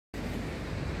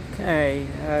Okay,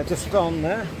 just on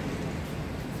there.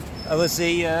 That was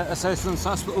the Association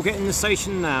Sus, but we'll get in the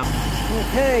station now.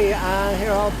 Okay, and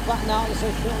here I'm back now at the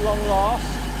station at long last,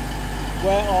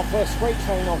 where our first freight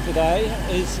train of the day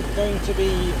is going to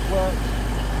be worked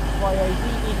by a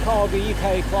DB Cargo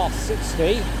UK Class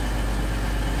 60.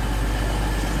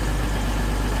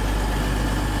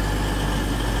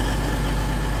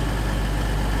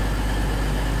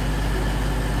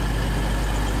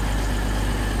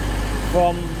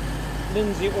 From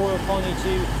Lindsay Oil Refinery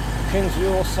to Kingsley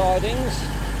Oil Sidings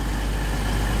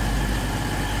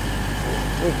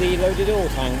with the loaded oil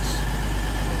tanks.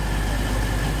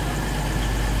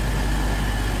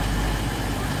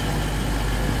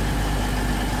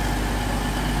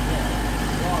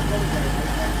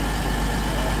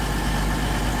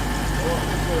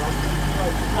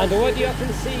 And already I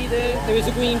can see there is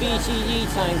a green BTG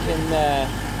tank in there.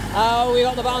 Oh, we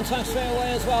got the bound tank straight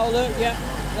away as well, look, yep,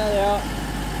 there they are.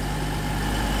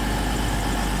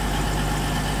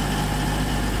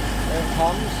 There it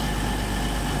comes.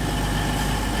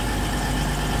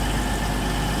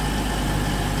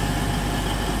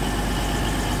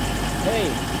 Okay,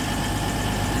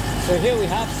 so here we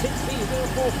have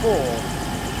 60044.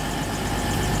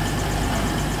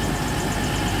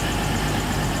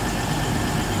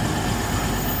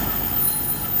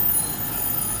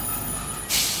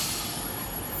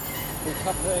 We're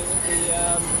coupling the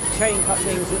chain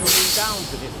couplings in the down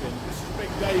position. This is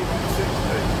Big Dave on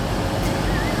 60.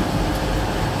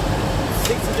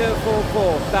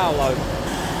 60044 download.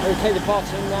 Okay, the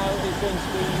parting now is going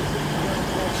to be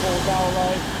 60044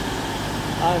 download,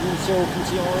 and so we'll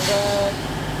continue on with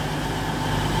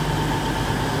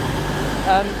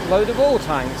load of oil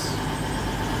tanks.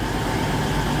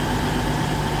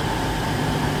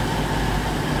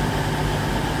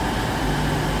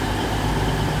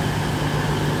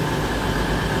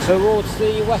 Towards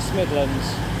the West Midlands.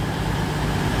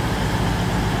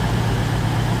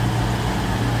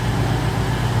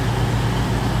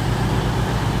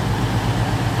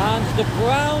 And the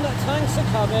brown tanks are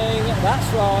coming, that's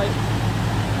right.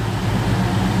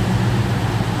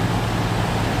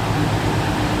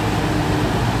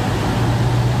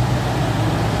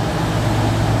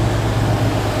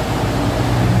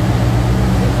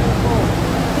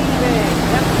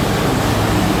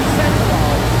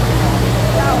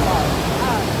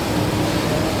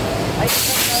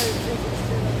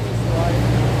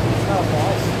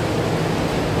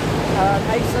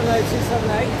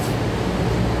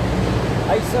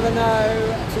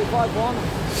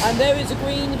 And there is a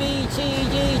green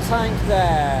BTG tank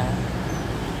there.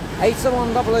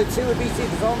 871-002 with BT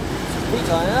on.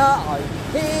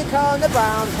 Here come the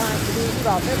brown tank to BT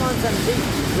about 7170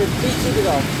 with BT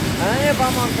on. And only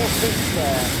about 146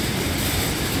 there.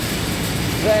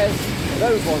 There's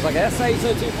those ones, I guess.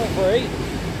 80243,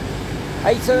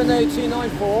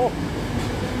 870-294,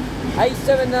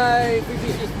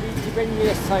 870-336. Bring me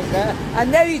this tank there,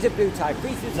 and there is a blue tank,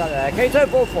 3 there,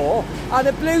 K244, and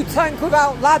a blue tank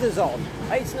without ladders on,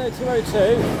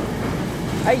 870-202,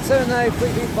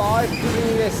 870-335, bring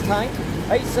me this tank,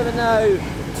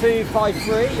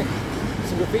 870-253,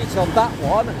 some repeat on that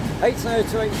one,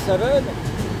 870-287,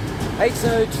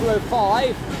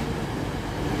 870-205,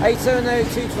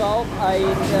 870-212,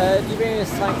 and bring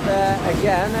this tank there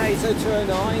again,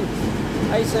 870-209,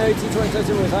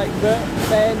 870-222 was 8, but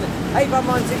then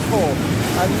 81964,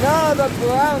 another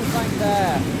brown tank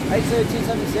there,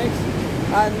 870-276,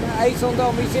 and 8 on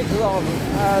down, V6 on.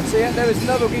 So yeah, there is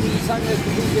another green tank that's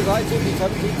completely right,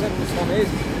 277 this one is,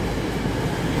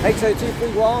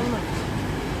 80231,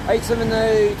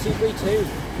 870-232,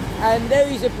 and there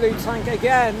is a blue tank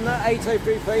again,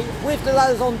 8033, with the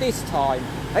ladders on this time,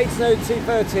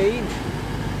 80213.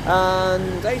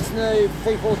 And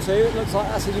 80342, it looks like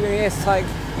that's a UAS tank,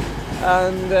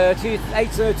 and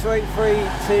 80283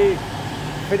 to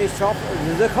finish off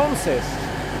the consist,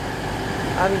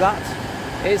 and that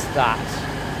is that.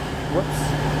 Whoops,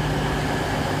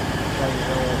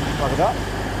 plug it up.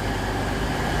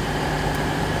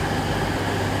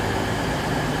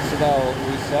 So they'll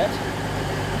reset.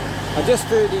 And just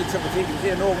through the triple T, you can see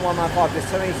a normal 195 just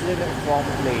terminated in from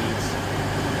Leeds.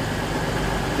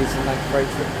 Decent length freight,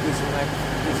 decent length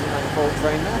full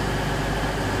train there.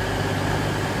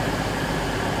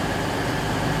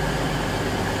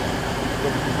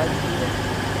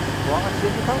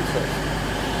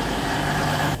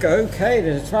 Okay,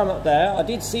 there's a tram up there. I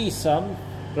did see some,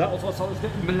 but that was what I was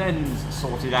getting the lens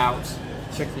sorted out,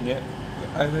 checking it.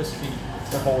 Oversee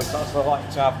the whole. That's what I like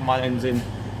to have my lens in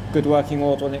good working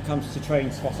order when it comes to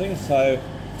train spotting. So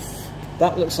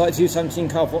that looks like 217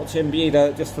 Carport MBE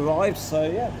that just arrived, so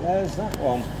yeah, there's that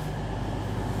one.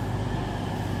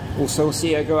 Also, we'll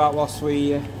see it go out whilst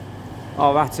we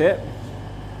are at it.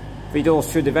 The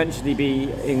doors should eventually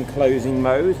be in closing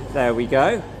mode. There we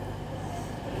go.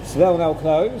 So they'll now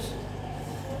close.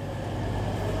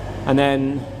 And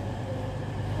then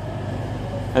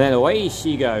away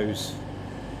she goes.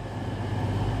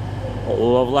 Oh,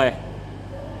 lovely.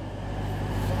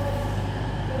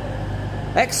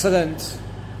 Excellent.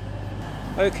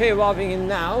 Okay, arriving in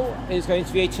now is going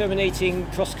to be a terminating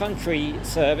cross-country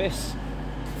service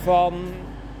from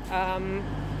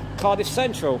Cardiff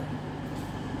Central.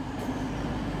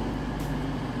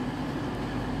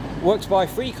 Works by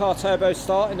 3-car turbo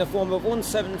start in the form of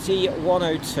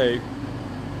 170-102.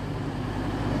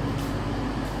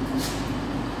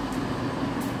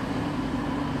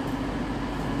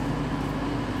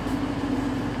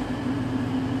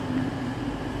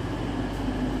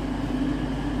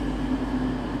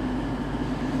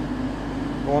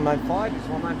 It's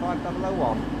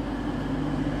 195-001.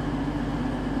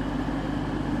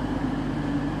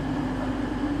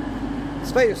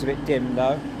 Speed looks a bit dim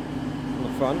though on the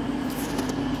front,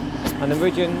 and the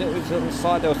region that was on the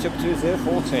side there was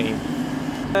 22014.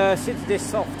 City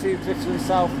disc off to Clifton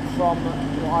South from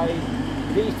what I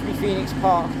believe to be Phoenix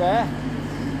Park there.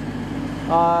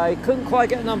 I couldn't quite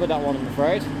get the number of that one, I'm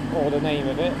afraid, or the name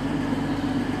of it.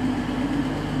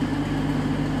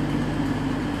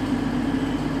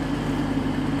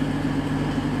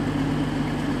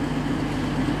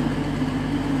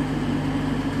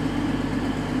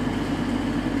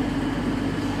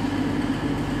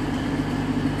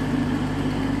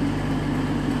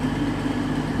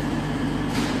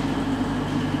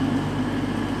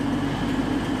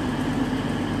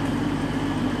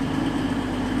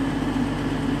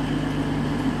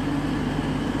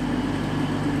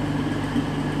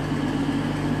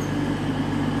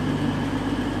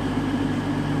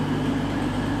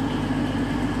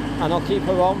 And I'll keep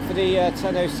her on for the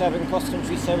 10:07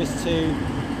 cross-country service to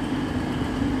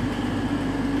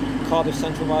Cardiff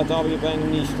Central via Derby,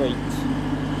 Birmingham New Street.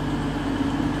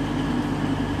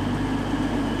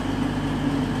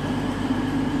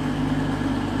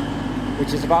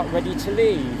 Which is about ready to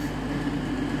leave.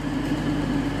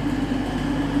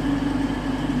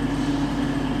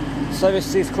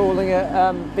 Service is calling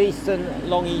at Beeston,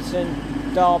 Long Eaton,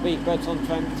 Derby,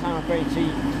 Burton-on-Trent, Town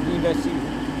University,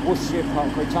 Worcestershire,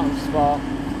 Parkway, Tottenham Spa,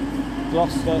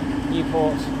 Gloucester,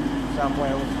 Newport, South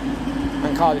Wales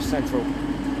and Cardiff Central.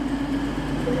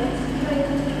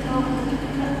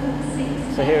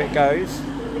 So here it goes,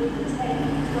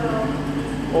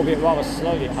 albeit rather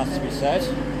slowly it has to be said.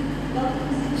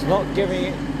 It's not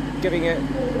giving it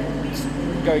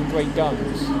going great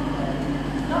guns.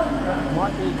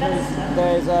 Might be because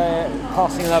there's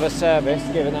passing another service,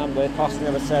 given amber, passing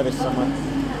another service somewhere.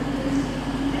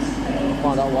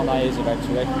 Find out what that is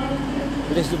eventually.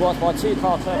 But this is what's by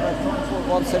 2-car turbo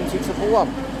 172-111.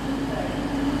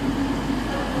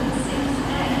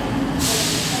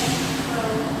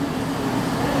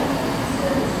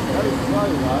 Very slow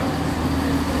though.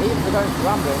 Even for going to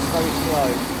amber, it's very slow.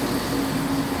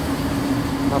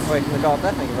 Halfway from the guard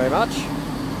there, thank you very much.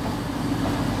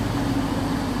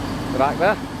 The back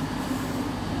there.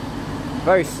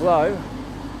 Very slow.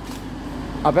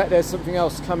 I bet there's something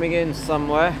else coming in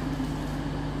somewhere.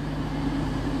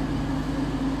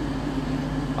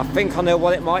 I think I know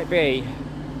what it might be.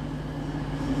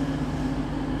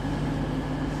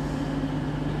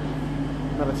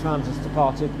 Another Trams has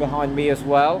departed behind me as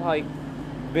well. I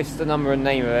missed the number and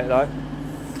name of it though.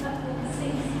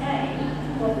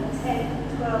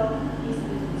 10-12 East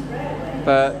Midlands Railway.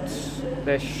 But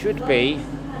there should be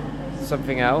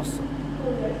something else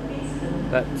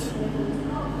that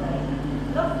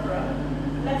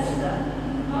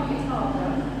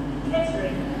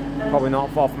probably not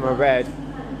far from a red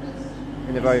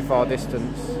in the very far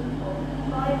distance.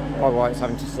 Probably why it's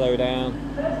having to slow down.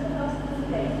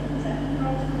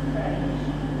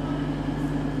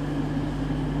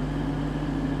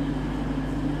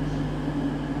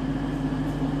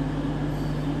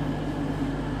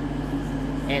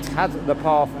 It had the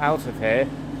path out of here,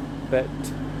 but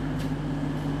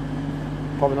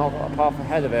probably not got a path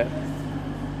ahead of it.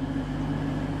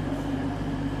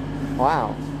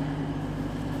 Wow.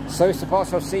 Slowest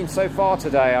departure I've seen so far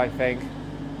today, I think.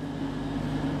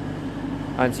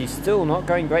 And she's still not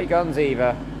going great guns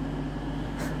either.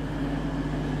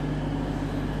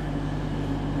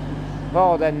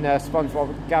 Well then,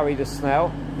 SpongeBob Gary the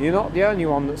Snail, you're not the only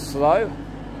one that's slow.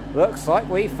 Looks like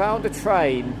we found a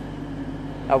train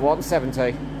at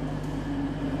 170.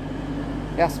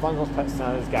 Yes, SpongeBob's pet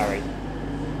snail is Gary.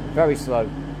 Very slow.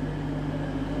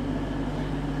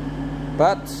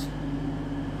 But,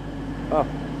 oh,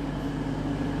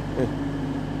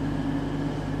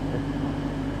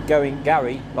 Going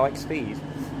Gary like speed.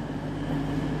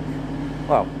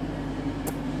 Well,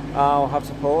 I'll have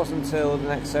to pause until the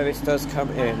next service does come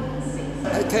in.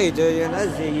 Okay, Julian,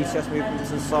 as he's just moving to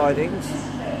the sidings.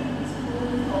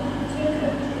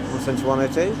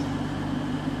 17102.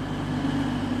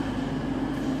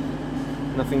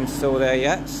 Nothing's still there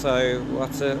yet, so we'll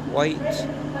have to wait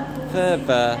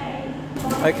further.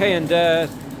 Okay, and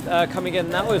coming in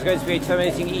now is going to be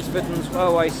terminating East Midlands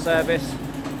Railway service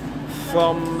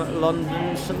from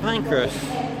London St Pancras.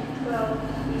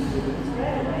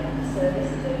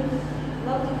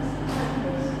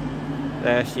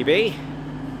 There she be.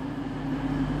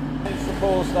 There's the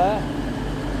pause there.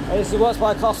 This is works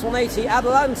by Class 180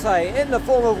 Adelante in the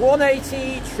form of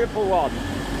 180 111.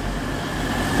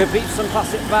 Could beat some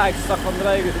plastic bags stuck on the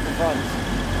logos at the front.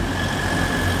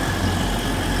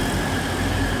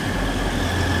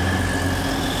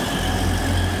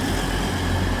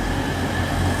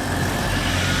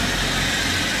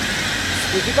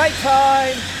 Squeaky brake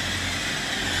time!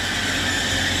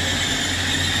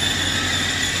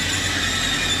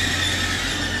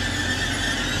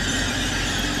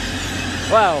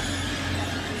 Well,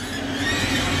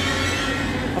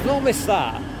 I've not missed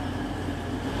that.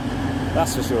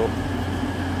 That's for sure.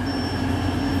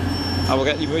 I will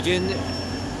get the bridge in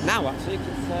now, actually,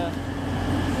 because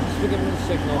it's beginning the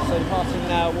signal. So departing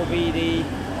now will be the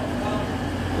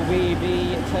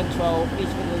 1012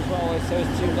 East Midlands Railway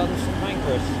service to London St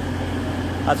Pancras.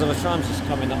 As other trams just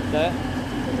coming up there.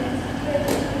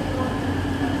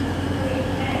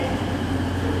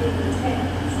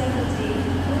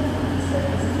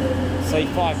 Say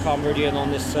 5-car meridian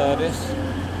on this service.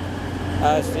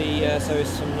 As the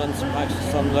service from London St Pancras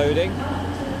is unloading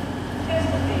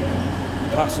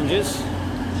passengers.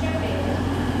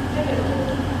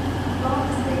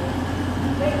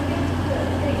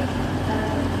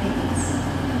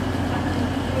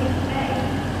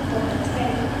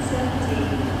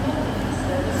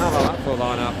 How about that for a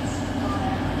line up?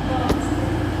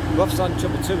 Rough Sun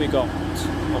 222 we got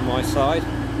on my side.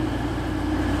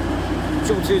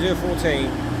 222-014.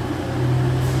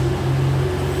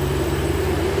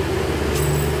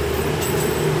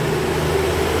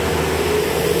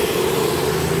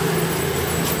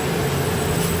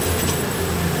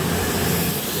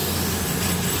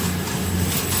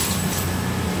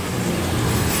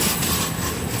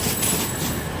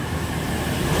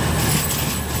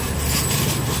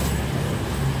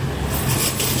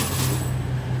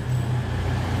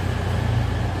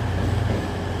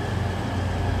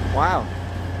 Wow.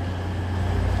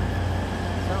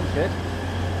 Sounds good.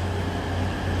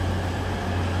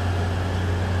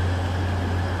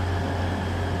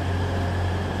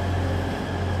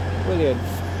 Brilliant.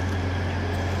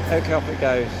 Okay, off it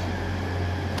goes.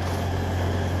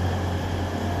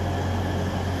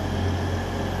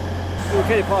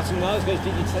 Okay, departing now is going to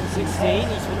be the 1016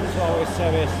 East Midlands Railway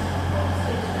service.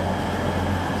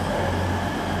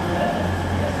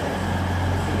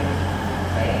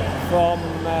 From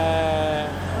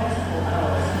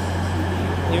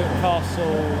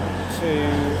Newcastle to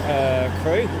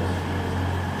Crewe.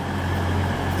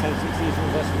 1060 from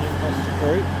West Newcastle to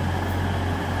Crewe.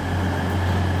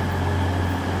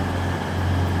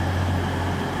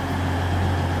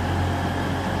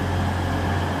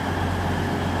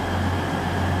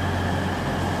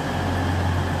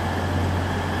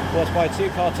 Was by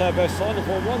 2-car turbo slide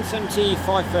for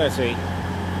 170-530.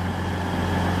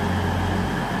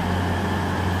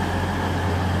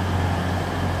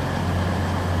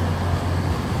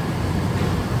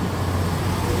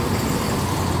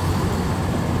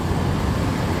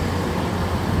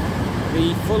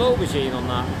 The full aubergine on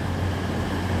that.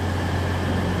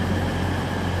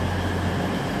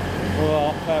 For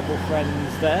our purple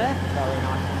friends there. Very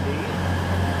nice indeed.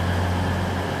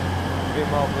 Good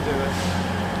while we'll do it.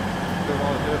 Good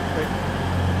while we'll do a quick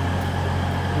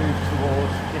move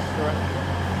towards this direction.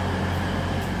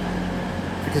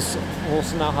 Because we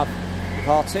also now have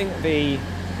departing the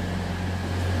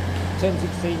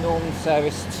 1016 Northern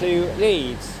service to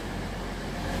Leeds.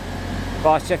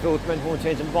 By Sheffield, Menhorn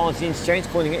Change and Barnsley Interchange,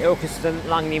 calling it Ilkeston,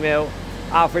 Langley Mill,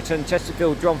 Alfreton,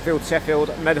 Chesterfield, Drumfield, Sheffield,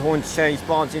 Menhorn Change,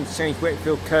 Barnsley Interchange,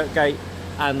 Whitfield, Kirkgate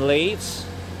and Leeds.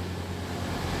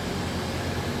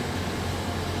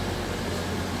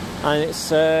 And it's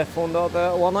for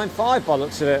another 195 by the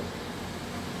looks of it.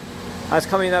 As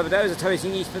coming over there is a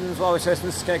terminating East Midlands Railway service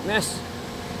in Skegness.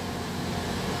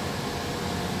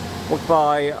 Walked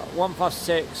by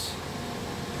 156.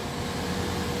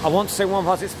 I want to say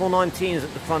 156-419 is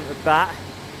at the front of that.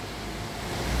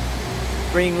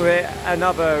 Bringing with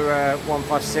another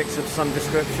 156 of some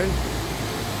description.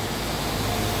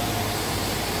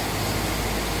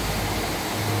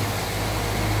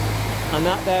 And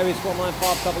that there is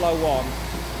 195001.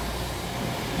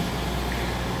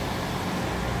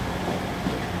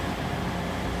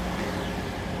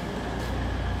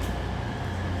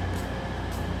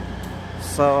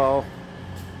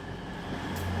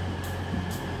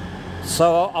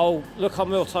 So I'll look on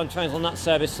real-time trains on that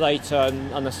service later,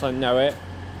 unless I know it.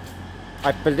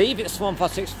 I believe it's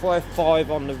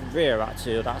 15655 on the rear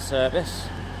actually of that service.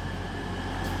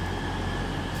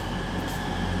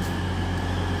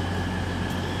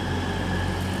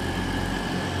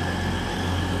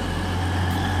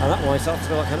 And that one starts to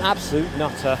feel like an absolute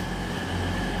nutter.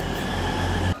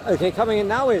 Okay, coming in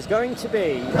now is going to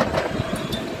be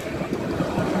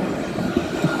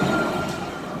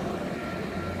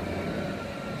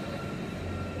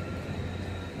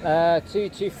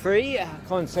 223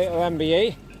 Contact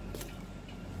MBE,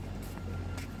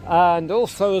 and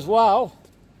also as well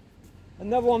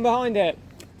another one behind it,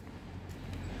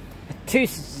 two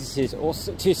cities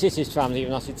trams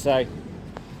even I should say.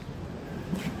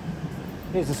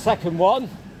 Here's the second one.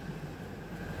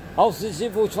 Also the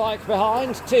Zibble trike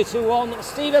behind, 221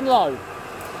 Stephen Lowe.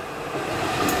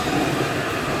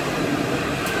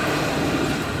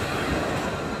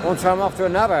 One tram after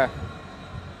another.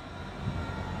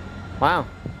 Wow.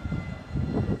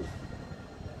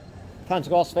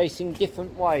 Pantographs facing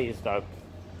different ways though.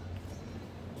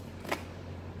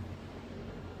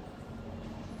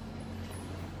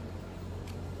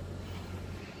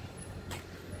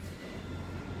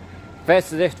 There's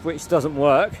the lift which doesn't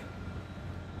work.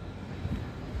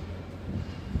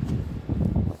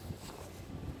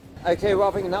 Okay, well,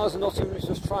 I think that was a Nottingham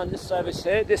Express Transit service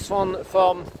here. This one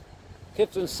from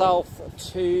Clifton South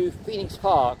to Phoenix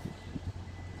Park.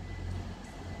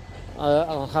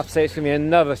 I'll have to say it's going to be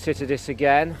another sit of this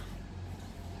again.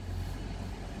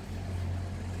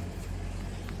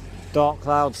 Dark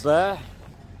clouds there.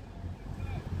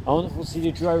 I wonder if we'll see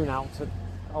the drone out.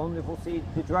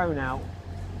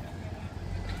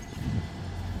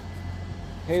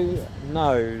 Who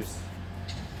knows?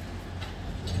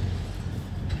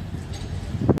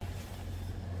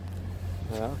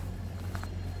 Yeah.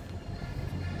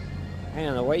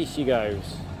 And away she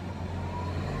goes.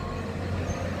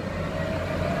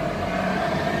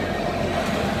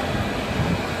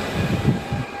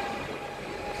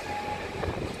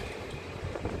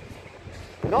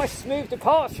 Nice smooth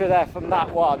departure there from that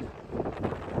one.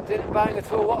 Didn't bang at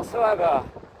all whatsoever.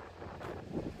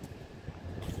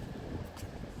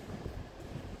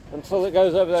 Until it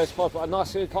goes over those spots, but a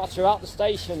nice smooth departure out the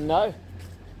station though.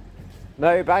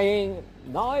 No banging,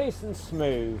 nice and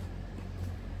smooth.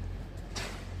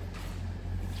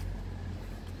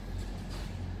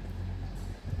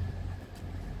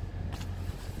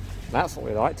 That's what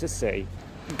we like to see.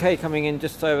 Okay, coming in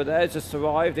just over there, just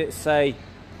arrived. It's a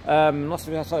must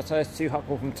be outside to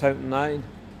Huckle from Toton Lane.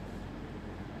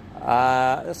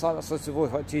 Looks like that's supposed to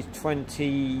avoid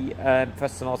G20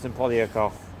 Preston Martin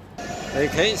Polyakov.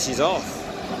 Okay, she's off.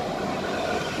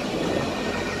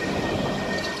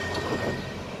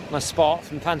 Nice spot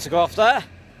from Pantograph there.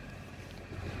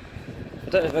 I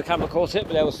don't know if the camera caught it,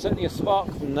 but there was certainly a spark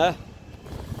from there.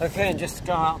 Okay, and just to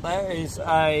go out there is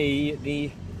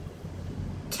the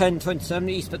 1027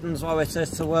 East Midlands Railway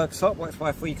to workshop, works by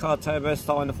a 3-car turbo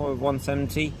starting the forward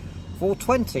 170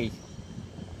 420.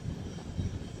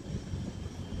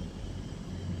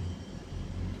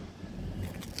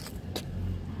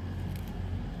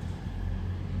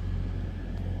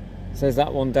 So there's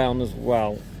that one down as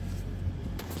well.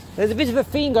 There's a bit of a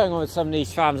theme going on with some of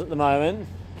these trams at the moment.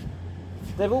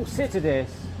 They've all sitted this.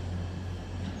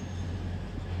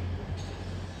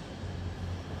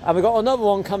 And we've got another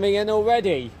one coming in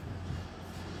already.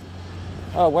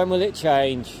 Oh, when will it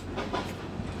change?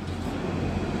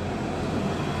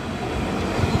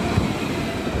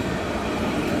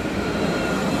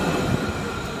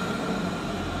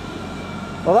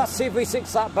 Well, that's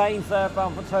 236 that Baines there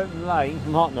bound for Toton Lane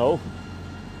from Hucknall.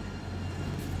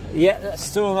 Yeah, that's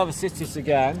still another cities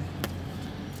again.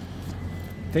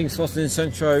 I think Scotland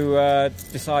Centro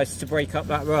decides to break up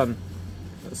that run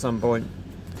at some point.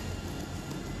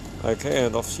 Okay,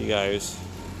 and off she goes.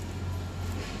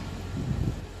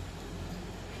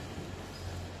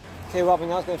 Okay, Robin,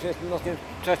 now going to Nottingham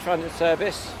Express Transit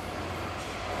service.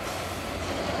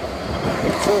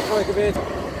 So for a bit,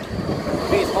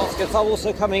 these baskets are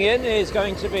also coming in. Is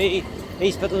going to be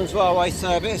East Midlands Railway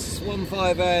service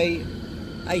 158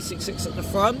 A66 at the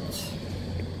front.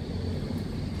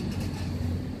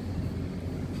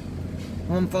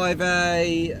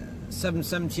 158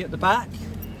 770 at the back.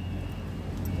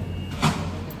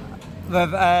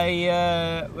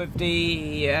 With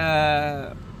the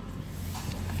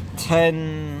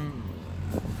 10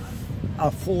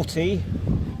 40.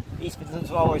 East Midlands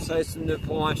Railway station from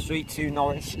Pine Street to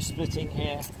Norwich, splitting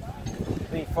here.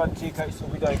 The front two coaches will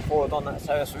be going forward on that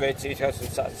service, the rear two coaches will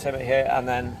start to summit here, and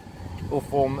then will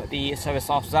form the service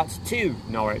after that to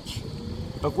Norwich.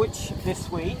 Of which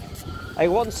this week a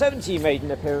 170 made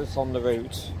an appearance on the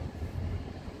route.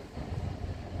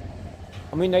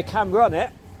 I mean, they can run it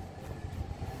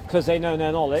because they know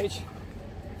their knowledge,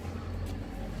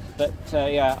 but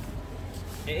yeah,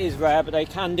 it is rare, but they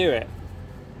can do it.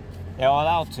 They are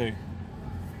allowed to,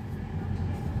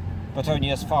 but only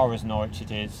as far as Norwich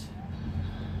it is.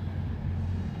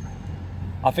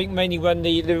 I think mainly when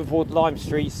the Liverpool Lime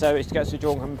Street service gets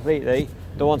withdrawn completely,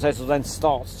 the 170 will then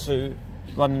start to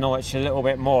run Norwich a little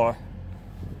bit more.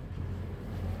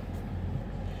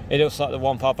 It looks like the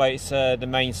 158's the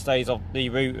mainstays of the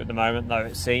route at the moment, though,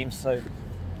 it seems. So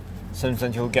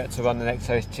sometimes you'll get to run the next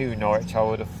service to Norwich, I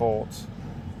would have thought.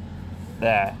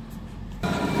 There.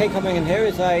 Okay, coming in here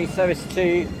is a service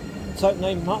to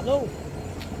Nottingham Hucknall.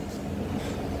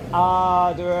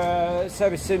 There are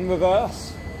services in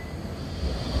reverse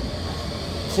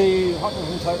to Hucknall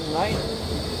from Tottenham Lane.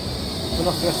 The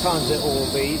Nottingham Express Transit, all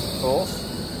of these, of course.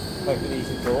 Both of these,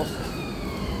 of course.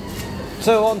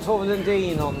 So on Tormund and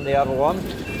Dean on the other one.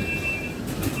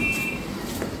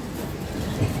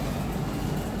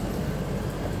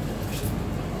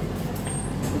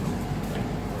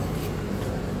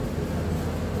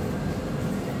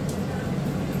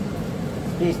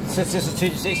 These sisters are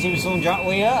 260 with some Jack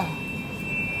Weir.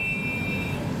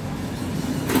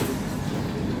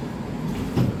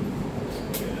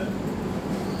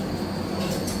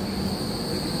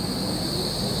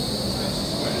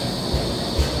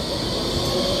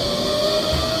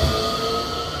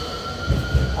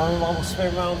 And one will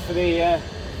spin round for the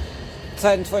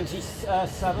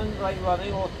 10:27 late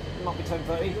running, or it might be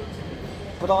 10:30.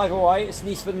 But either way, it's an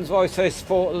East Midlands Railway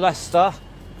for Leicester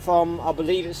from, I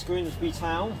believe it's Grimsby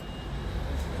Town.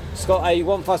 It's got a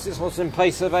 156 horse in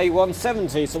place of a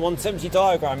 170. It's a 170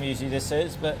 diagram usually this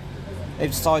is, but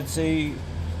they've decided to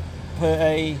put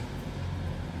a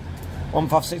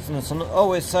 156 on this one.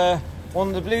 Oh, it's one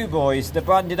of the Blue Boys, the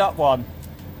branded up one,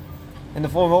 in the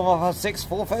form of 156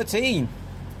 413.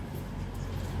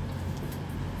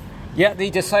 Yeah,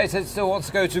 the decided still wants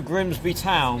to go to Grimsby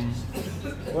Town.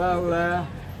 Well,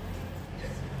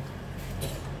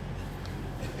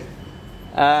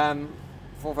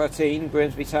 413,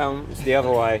 Grimsby Town is the other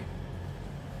way.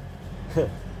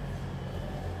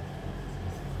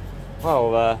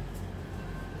 Well,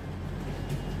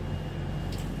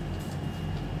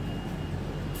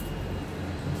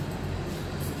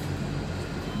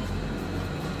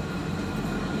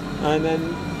 and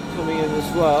then coming in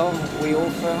as well, we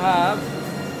also have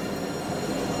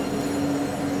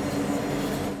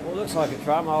what looks like a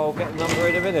tram. I'll get the number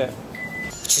in a minute.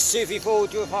 Just 234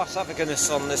 dual pass Africanus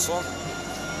on this one.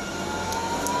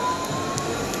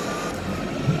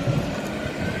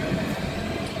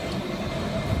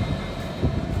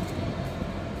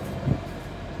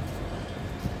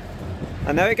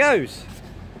 And there it goes.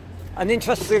 And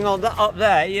interesting on that up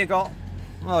there, you got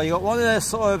one of the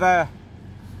sort of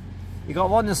you got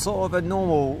one sort of a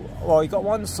normal, well, you got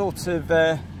one sort of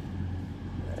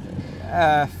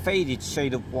faded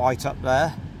shade of white up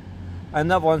there.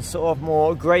 Another one sort of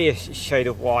more greyish shade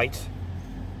of white.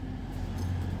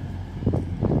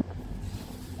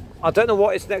 I don't know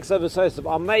what its next service is,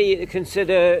 but I may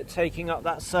consider taking up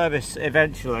that service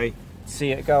eventually.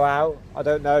 See it go out. I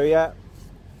don't know yet.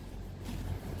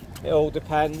 It all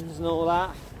depends and all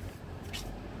that.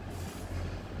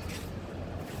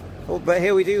 Oh, but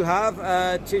here we do have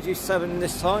 227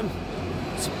 this time.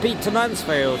 It's Pete to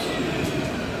Mansfield.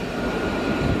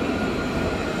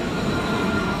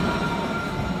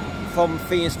 From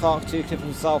Phoenix Park to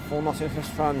Clifton South for Nottingham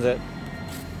Express Transit.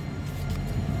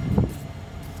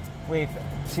 With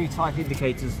two type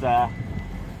indicators there.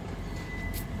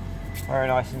 Very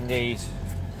nice indeed.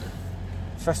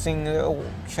 Interesting little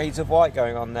shades of white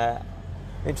going on there.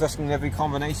 Interesting every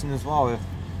combination as well.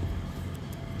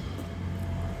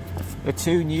 The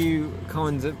two new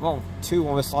kinds of, well, two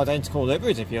almost identical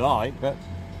liveries if you like, but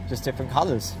just different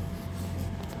colours.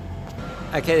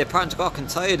 Okay, the practical, I can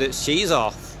tell you that she's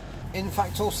off. In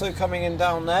fact, also coming in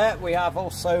down there, we have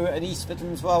also an East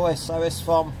Midlands Railway service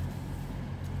from,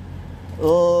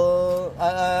 no,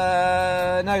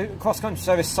 cross-country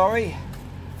service, sorry,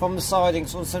 from the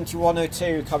sidings on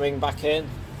 7102 coming back in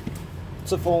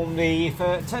to form the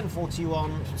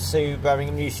 1041 to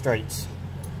Birmingham New Street.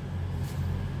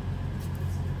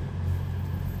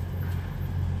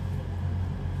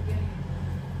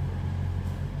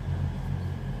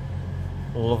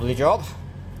 Lovely job.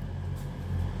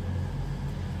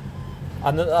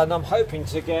 And I'm hoping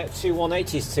to get two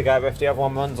 180s together if the other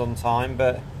one runs on time,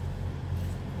 but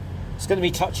it's going to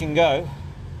be touch and go.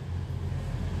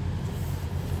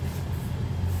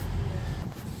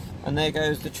 And there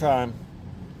goes the tram.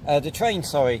 The train,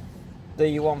 sorry.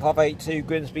 The 158 to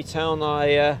Grimsby Town.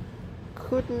 I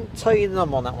couldn't tell you the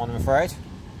number on that one, I'm afraid.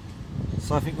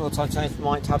 So I think real-time change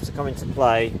might have to come into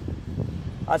play.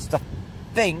 I just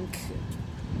think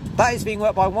that is being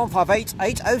worked by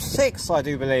 158806, I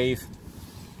do believe.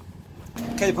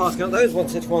 Okay, passing up those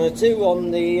 16102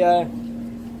 on the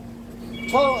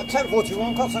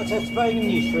 1041 cross access Spain and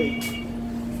New Street.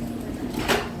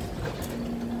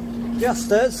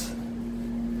 Just as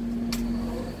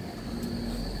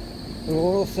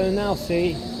we'll also now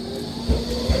see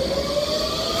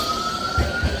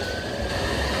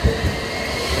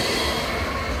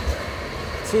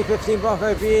T15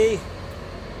 Bravo BE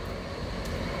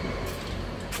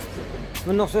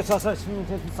from Northwest Sussex from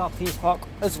South East Park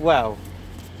as well.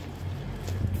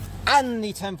 And the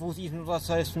 1040 from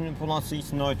Sussex from Midland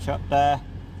East Norwich up there.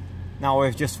 Now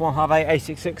with just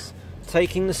 158866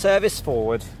 taking the service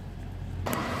forward.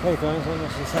 Okay, going on the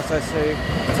Sussex to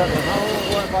Tottenham Hall,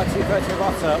 worked by 230 of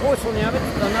Utter. Also on the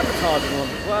advertising one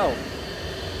as well.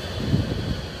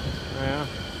 Yeah.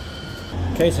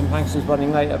 Okay, some Panksters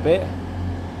running late a bit.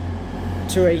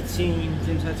 218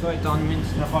 into 28 done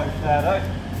into the boat there though.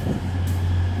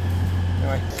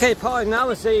 Anyway. Okay, parting now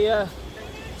is the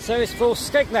service for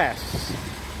Skegness.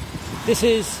 This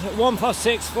is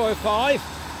 156 405.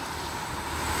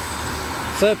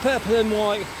 So purple and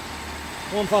white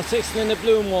 156, and then the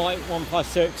blue and white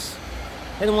 156.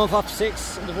 Then the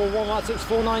 156, the 156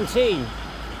 419.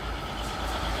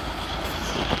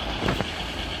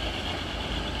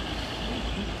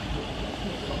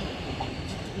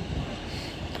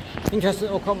 Interesting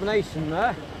little combination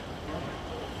there.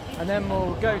 And then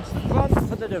we'll go to the front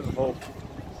for the Liverpool.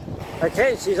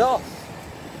 Okay, she's off.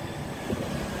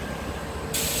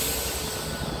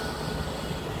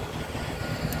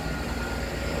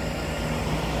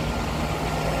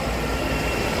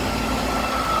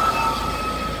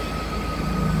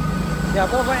 Yeah,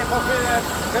 I'm waiting for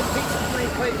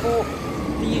play for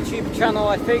the YouTube channel,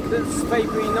 I think, that's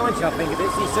February 90, I think it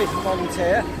is, the Station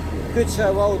Volunteer. Good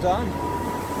show, well done.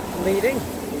 Leading.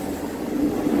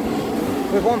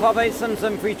 With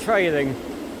 158773 trailing.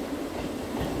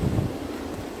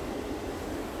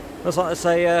 Looks like I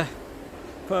say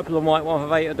purple and white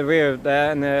 158 at the rear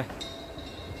there, and the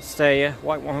stay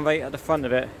white 158 at the front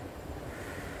of it.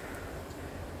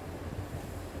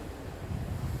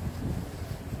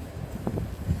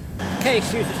 Okay,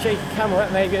 excuse the shaky camera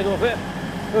maybe a little bit.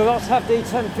 We'll also have the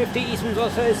 1050 Eastman's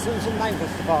also and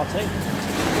Bankers departing.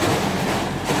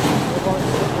 We're going to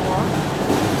the one.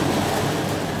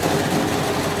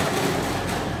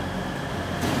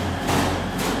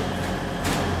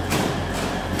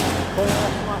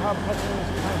 Might have passengers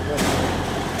and Bankers.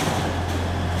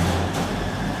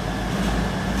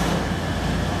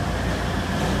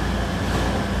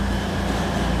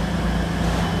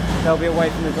 They'll be away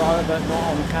from the driver, but not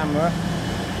on camera,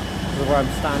 where I'm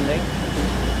standing.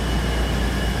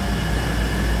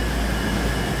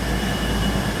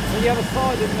 So the other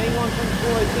side of me,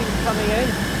 12418 coming in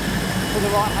to the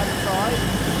right hand side.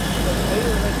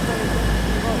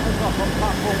 There's up on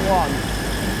platform 1.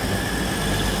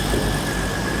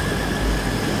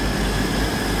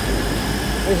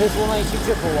 This is 180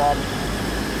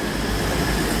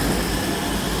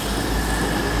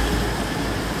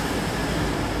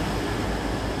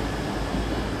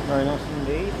 Very nice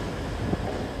indeed.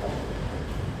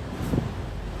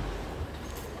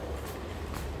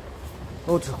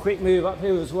 Also a quick move up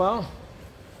here as well.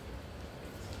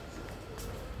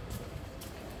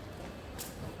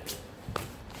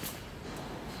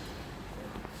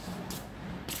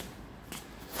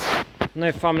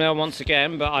 No thumbnail once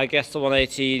again, but I guess the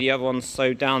 180, the other one's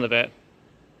slowed down a bit,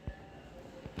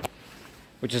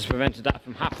 which has prevented that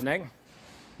from happening.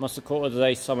 Must have caught a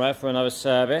delay somewhere for another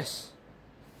service.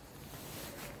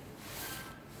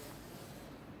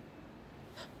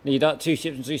 Need up 2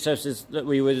 ships and 3 services that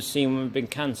we would have seen when we've been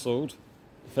cancelled.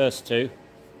 The first 2.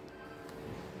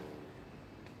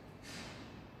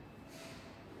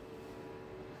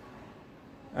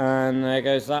 And there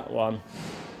goes that one.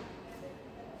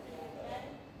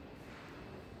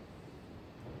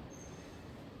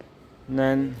 And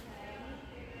then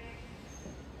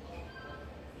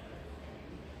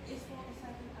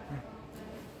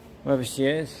wherever she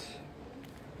is.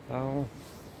 Oh.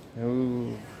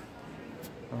 Ooh.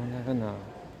 I'll never know.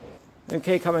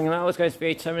 Okay, coming now is going to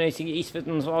be terminating East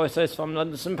Midlands Railway from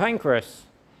London St Pancras.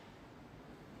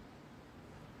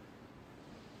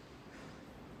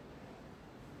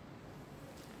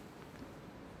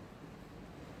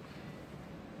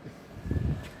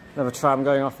 Another tram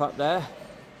going off up there.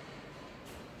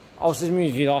 Obviously the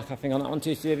music like I think on that one,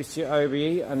 232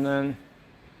 OBE, and then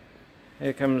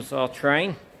here comes our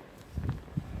train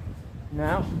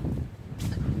now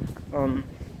on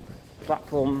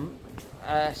platform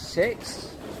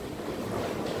 6.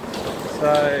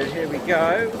 So here we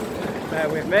go, bear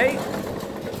with me.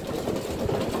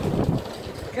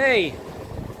 Okay.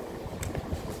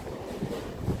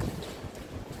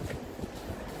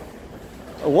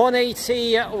 A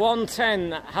 180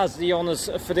 110 has the honours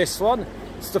for this one.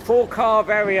 It's the 4-car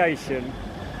variation.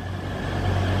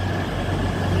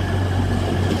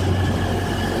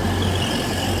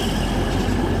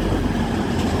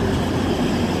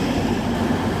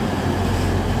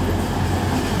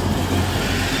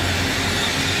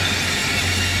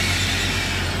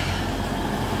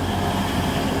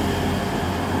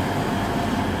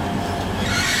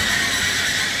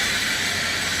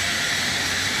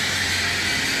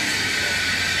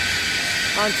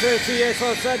 And 30 years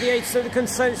or 38, so the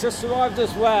consensus arrived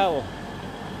as well.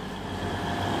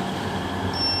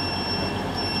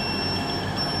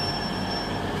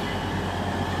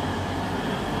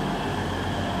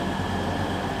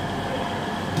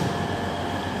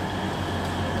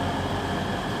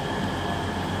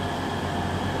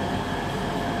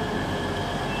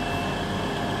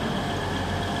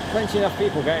 Plenty enough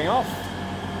people getting off,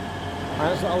 and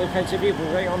there's only plenty of people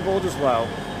getting on board as well.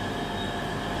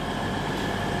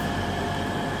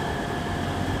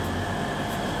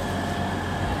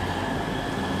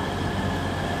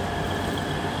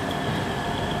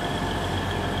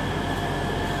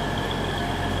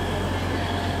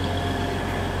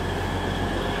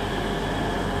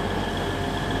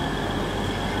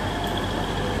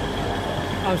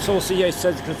 I'm sure CEO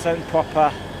says the consent proper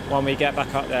when we get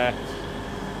back up there.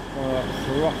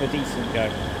 Proper decent go.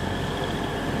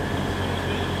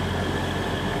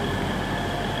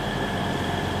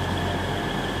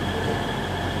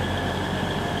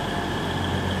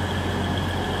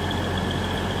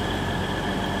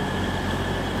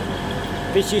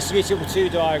 This used to be a 222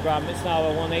 diagram, it's now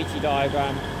a 180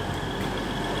 diagram.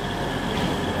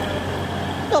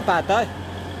 Not bad though.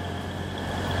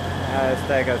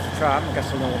 There goes the tram. I guess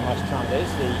I know what my tram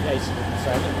is, the 87,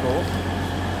 of course.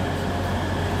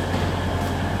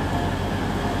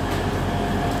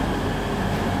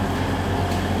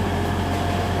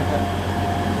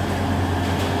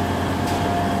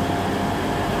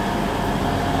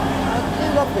 I do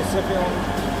love this looking on.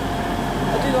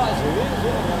 I do like this really, it's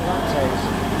all on lampshades.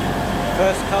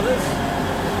 First colours.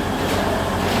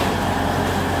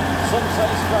 Some say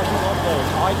it's purple, not blue.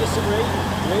 I disagree.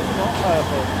 Blue, not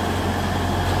purple.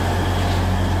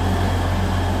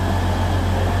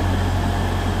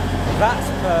 That's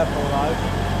purple though.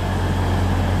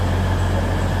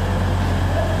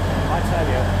 I tell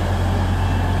you.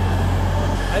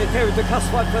 Okay, with the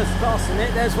classified first class in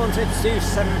it, there's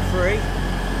 12273.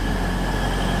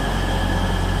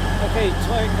 Okay,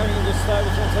 train coming in the slow,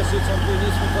 which 12273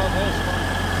 East Midlands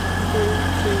through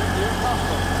to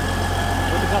Newcastle.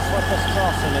 With the classified first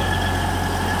class in it.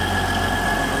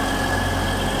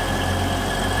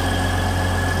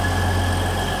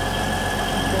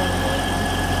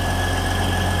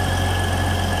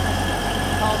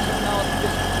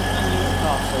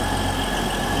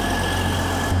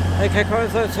 Okay,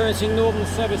 currently alternating northern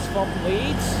service from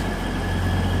Leeds,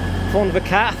 from the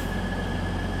Calf.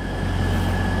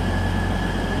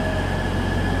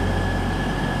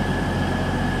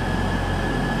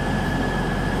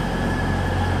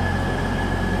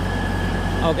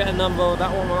 I'll get a number of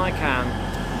that one when I can.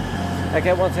 Okay,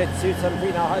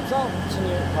 18273 now hotel to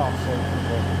Newcastle.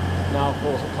 Now, of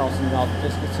course, at Castle Nard,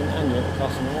 Biscuiton and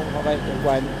Newcastle. And one of it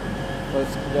went was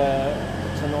the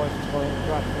tonight going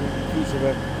right from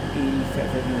Peterborough.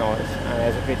 Effective noise, and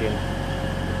there's a video.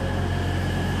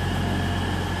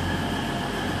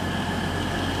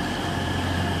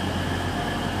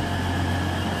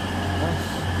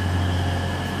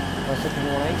 Nice looking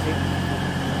 180.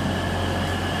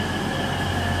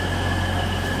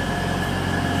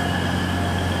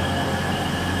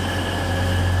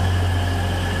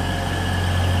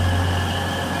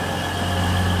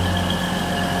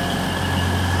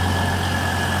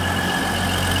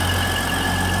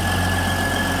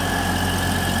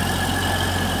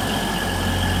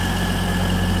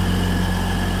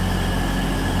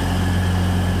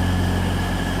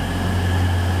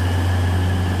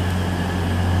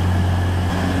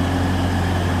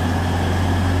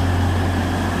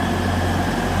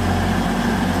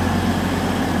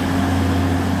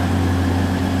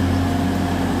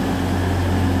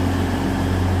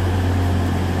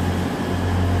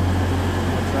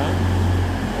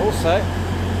 Also,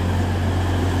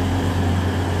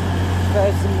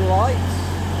 There's some lights.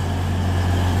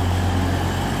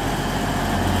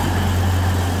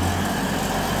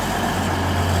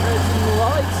 There's some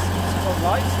lights. It's got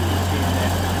lights in between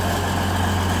there.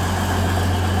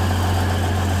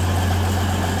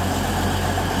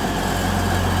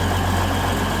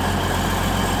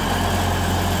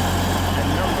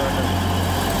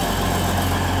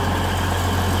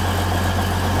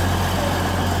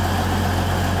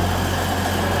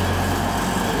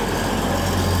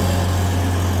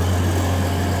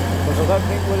 I don't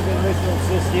think it would have been original to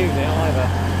this unit either.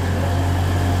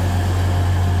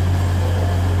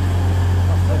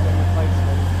 Must have been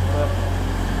replacement for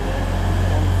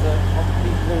ones that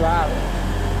obviously blew out.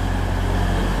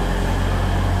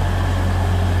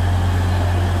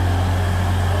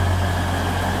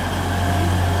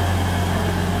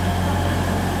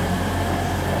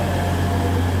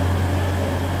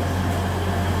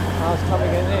 Ours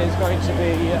coming in is going to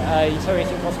be a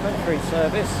Terrating cross-country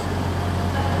service.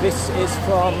 This is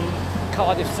from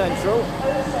Cardiff Central.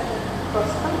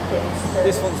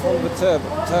 This one's from the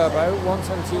Turbo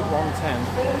 170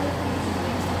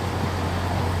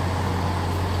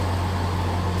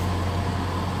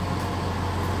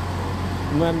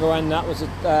 110. Remember when that was a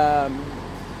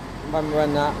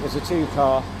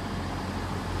two-car?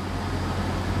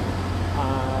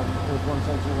 It was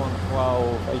 170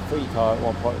 112, a three-car at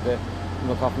one point.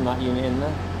 Look up from that unit in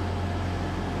there.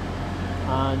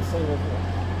 And same with.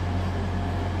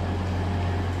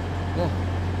 Yeah,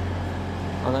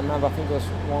 and I remember, I think it was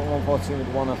 114 with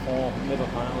 104 middle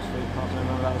car, that was 3 cars, I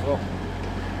remember that as well.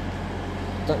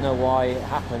 Don't know why it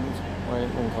happened when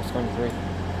it went cross country.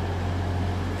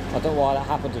 I don't know why that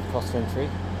happened with cross country.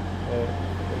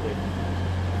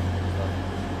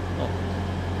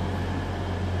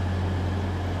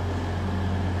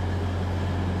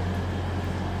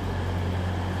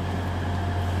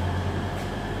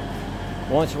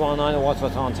 Once you want to know what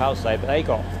on tell today, but they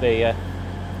got the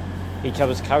each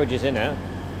other's carriages in it.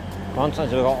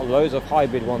 Sometimes we've got loads of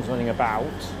hybrid ones running about.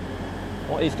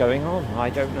 What is going on?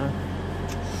 I don't know.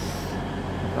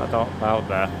 That dark cloud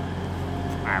there.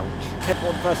 Ouch. Kept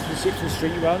on first the Shipton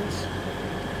Street runs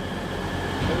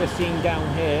that we're seeing down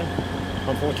here,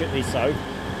 unfortunately so.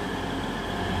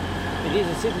 It is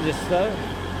a city list though.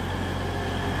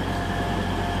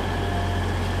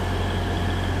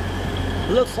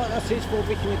 Looks like that's his for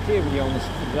Vicky McCreary on this,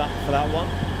 for that one.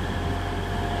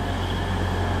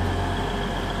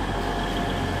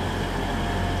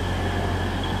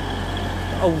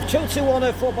 Oh,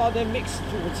 22104 by the mixed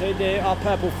with our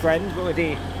purple friend, but with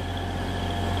the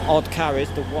odd carriage,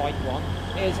 the white one,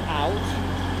 is out,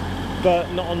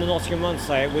 but not on the Nottingham run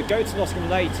sale. We'll go to Nottingham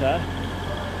later,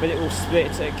 but it will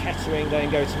split at Kettering,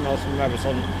 then go to Melton Rabbits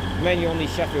on mainly on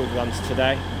these Sheffield runs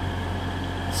today.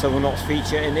 So will not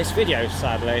feature in this video,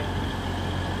 sadly.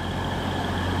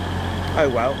 Oh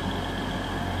well.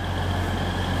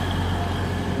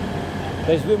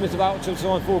 There's rumours about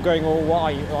 214 going all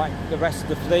white like the rest of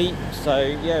the fleet, so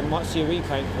yeah, might see a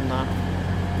repaint from that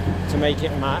to make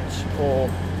it match, or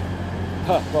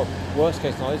well, worst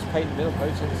case scenario, just paint the middle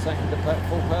coats in the second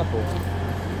full purple.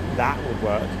 That would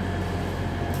work,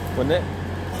 wouldn't it?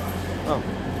 Oh,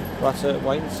 we'll have to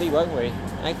wait and see, won't we?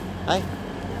 Hey, hey.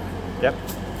 Yep.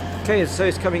 Okay, so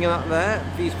it's coming up there.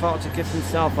 These parts of Clifton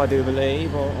South, I do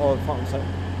believe, or Clifton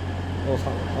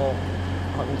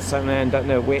End, don't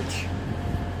know which.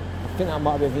 I think that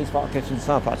might have been these part of Clifton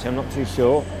South, actually, I'm not too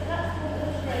sure. I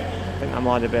think that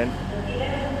might have been.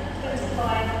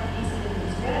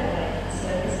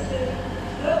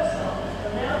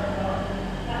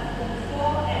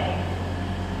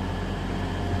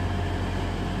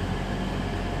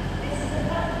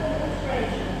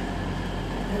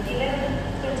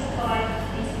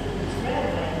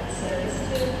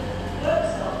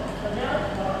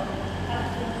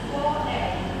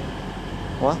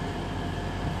 What?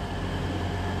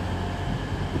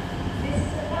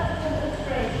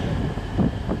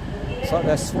 It's like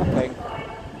they're swapping.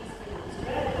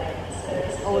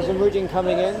 Oh, there's a Rudin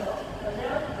coming in.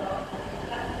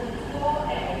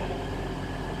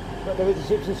 But there is a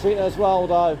Shipton Street as well,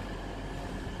 though.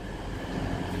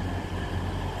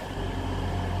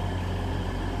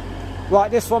 Right,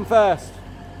 this one first.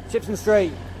 Shipton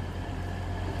Street.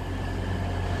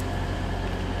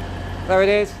 There it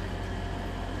is.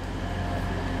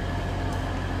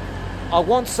 I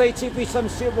want to say TP some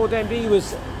Shipboard MB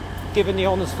was given the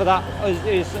honours for that.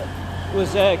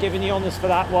 Was given the honours for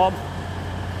that one.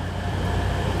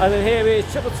 And then here is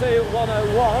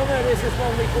 22101. And this is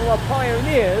one we call our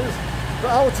Pioneers, but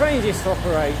whole trains used to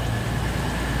operate.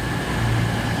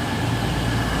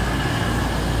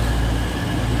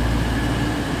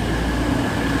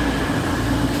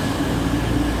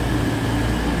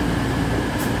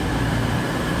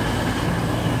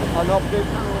 knob blue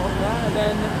panel on there, and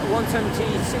then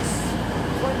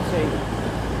 17620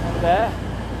 on there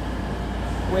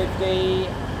with the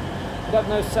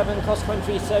 1107 cross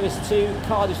country service to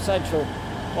Cardiff Central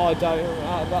via Derby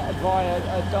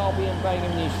and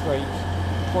Birmingham New Street.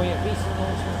 Point at Beeston,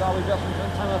 Nottingham, Derby,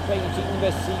 Birmingham, Tamworth, Cambridge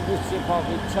University, Worcester Park,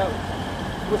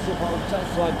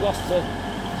 Chelsea, Gloucester,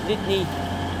 Lydney,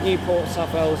 Newport,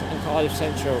 South Wales and Cardiff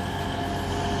Central.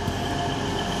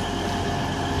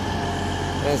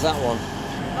 There's that one.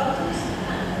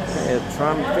 There's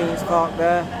tram Phoenix Park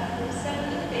there.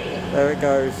 There it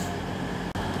goes.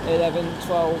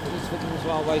 1112 East Midlands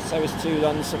Railway service to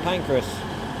London St Pancras.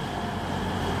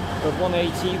 With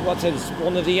 180, what is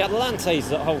one of the Atlantes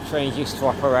that whole trains used to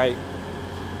operate.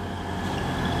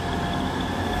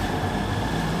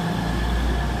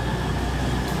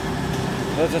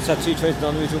 Those just have two trains in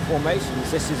unusual formations.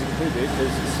 This is included because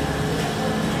it's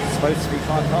supposed to be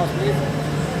 5 cars, but it isn't.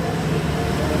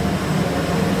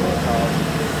 4 cars.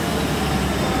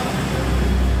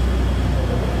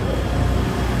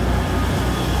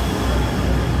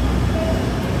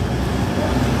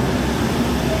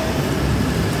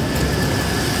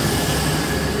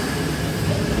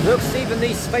 Looks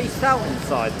evenly spaced out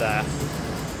inside there.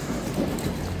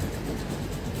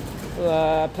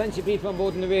 Plenty of people on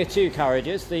board in the rear 2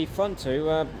 carriages. The front 2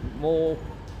 are more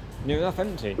near enough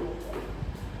empty.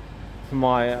 From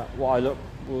my what I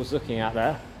was looking at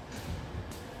there.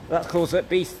 That calls it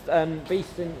Beeston,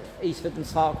 East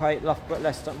Midlands Parkway, Loughborough,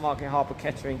 Leicester, Market, Harbour,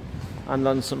 Kettering, and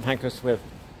London St Pancras with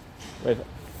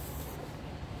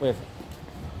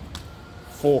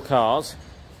 4 cars.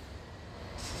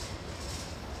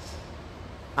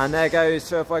 And there goes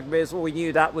Sir Rugby's. Well, we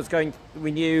knew that was going.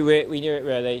 We knew it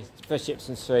really for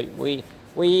Shipson Street.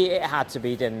 It had to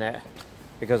be, didn't it?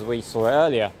 Because we saw it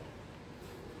earlier.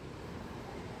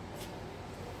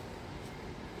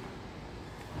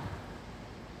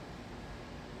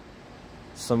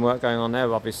 Some work going on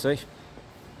there, obviously.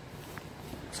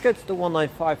 Let's go to the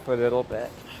 195 for a little bit.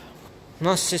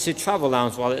 Nice City Travel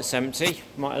Lounge while it's empty.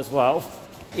 Might as well.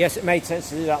 Yes, it made sense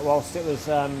to do that whilst it was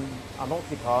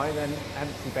unoccupied and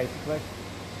empty, basically.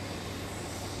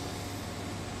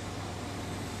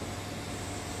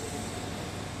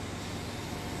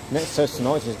 Next toast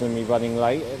tonight is going to be running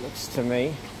late, it looks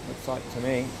like to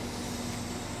me.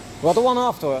 Well, the one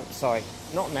after, sorry,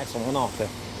 not next one after.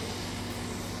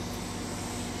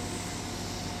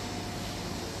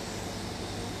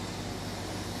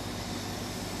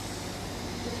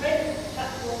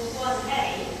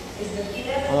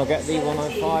 And I'll get the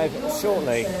 105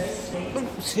 shortly.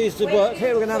 Oops, here's the work here.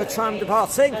 We're going to have a tram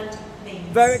departing.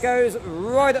 There it goes,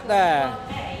 right up there.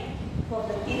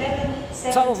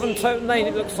 Tunnel from Toten Lane,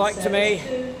 it looks like to me.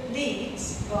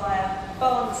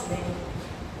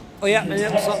 Oh yeah, and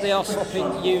it looks like they are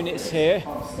swapping units here.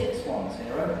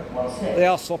 They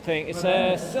are swapping. It's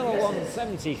still a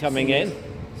 170 coming in.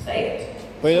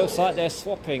 But it looks like they're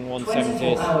swapping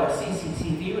 170s.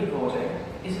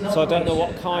 So I don't know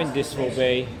what kind this will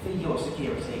be.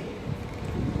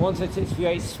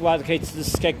 176 were allocated to the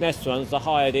Skegness ones, the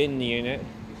hired in unit.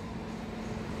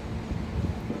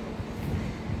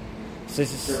 So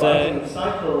this is the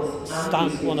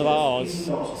stamp one of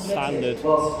ours, standard.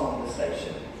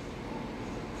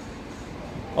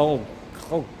 Oh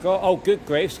god! Oh good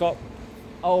grief! Got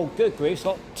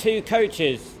 2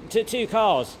 coaches, 2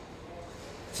 cars.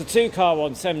 It's a 2-car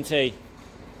 170.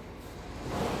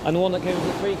 And the one that came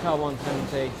with a 3-car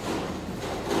 170.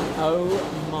 Oh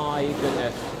my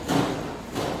goodness.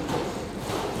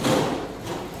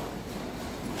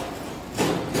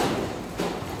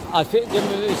 I think we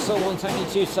saw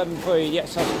 172.73 yet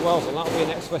South Wales, and that'll be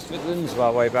an ex-West Midlands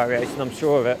Railway variation, I'm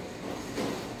sure of it.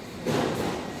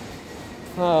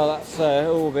 Oh, that's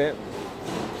all a bit.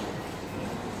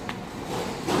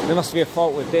 There must be a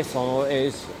fault with this one, or it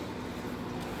is.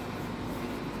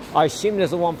 I assume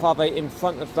there's a 158 in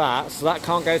front of that, so that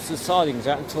can't go to the sidings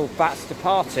yet until that's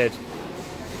departed.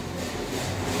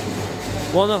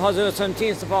 One of our 017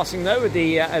 is departing though with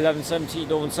the 1170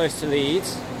 Northern South to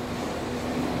Leeds.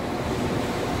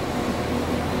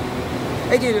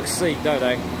 They do look sleek, don't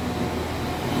they?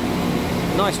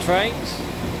 Nice trains.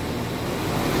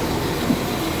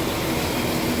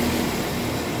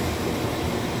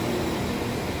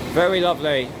 Very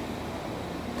lovely.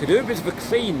 Could do a bit of a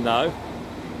clean though.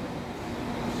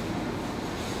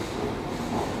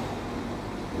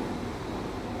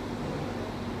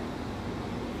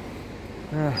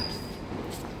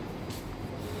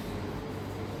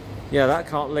 Yeah, that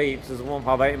can't leave. There's a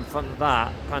 158 in front of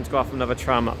that. Plan to go off another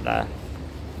tram up there.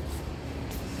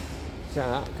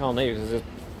 Yeah, that can't leave. There's a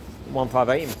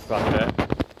 158 in front of it.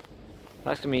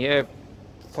 That's going to be here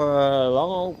for a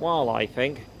long while, I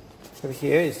think. Over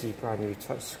here is the brand new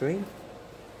touch screen,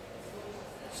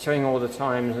 showing all the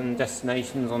times and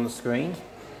destinations on the screen.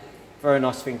 Very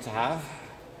nice thing to have.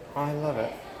 I love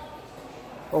it.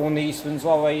 All on the East Midlands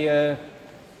Railway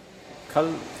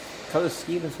colour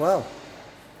scheme as well.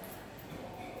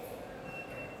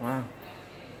 Wow.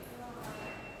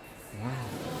 Wow.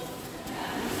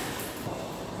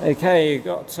 Okay, you've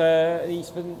got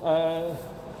East Midlands.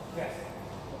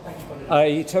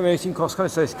 Terminating cross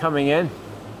coasters coming in.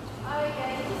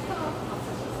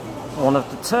 One of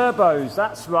the turbos,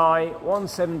 that's right,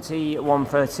 170,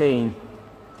 113.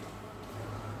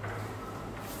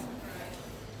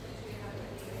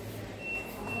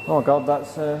 Oh god,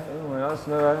 that's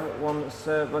another one that's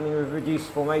running with reduced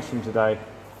formation today.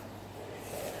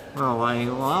 Oh,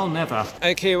 well, I'll never.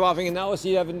 Okay, arriving in that was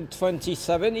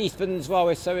 11:27. East Midlands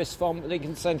Railway service from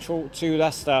Lincoln Central to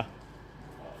Leicester.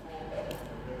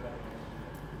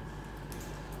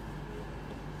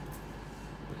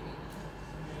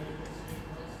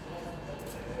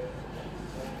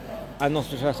 And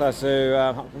Nottingham Express has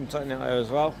to from Tottenham there as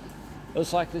well.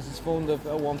 Looks like this is formed of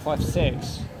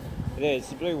 156. It is,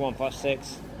 the blue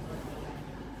 156.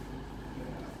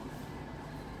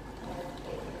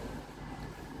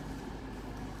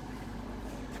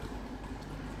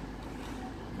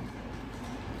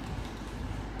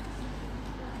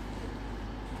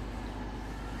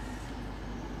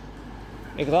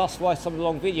 You could ask why some of the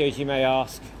long videos, you may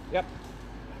ask. Yep.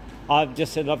 I've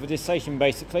just in love with this station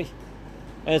basically.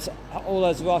 It's all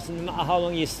those right, no matter how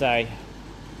long you stay.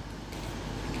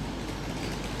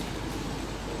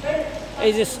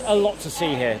 It's just a lot to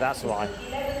see here, that's why.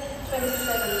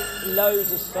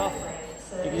 Loads of stuff.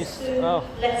 You can just, well,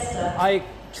 I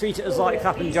treat it as like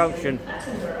Clapham Junction.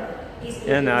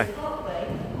 You know.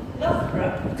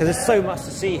 Because there's so much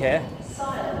to see here.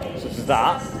 Such as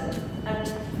that.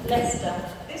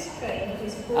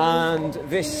 And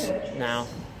this now.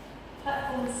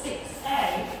 Platform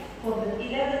 6A for the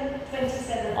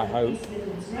 11:27 I hope. East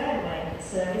Midlands Railway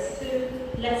service to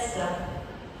Leicester.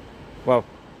 Well,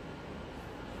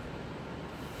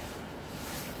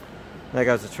 there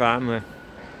goes the tram.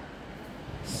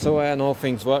 So and all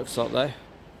things workshop there.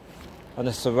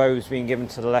 Unless the road's been given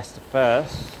to the Leicester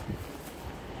first.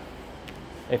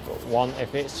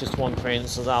 If it's just one train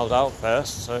that's allowed out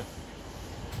first, so.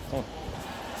 Oh.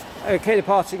 Okay,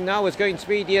 departing now is going to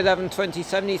be the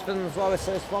 11:27 East Midlands Railway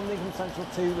service from Lincoln Central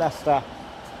to Leicester.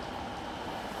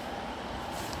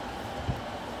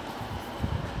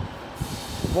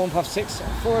 One past 6,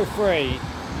 403.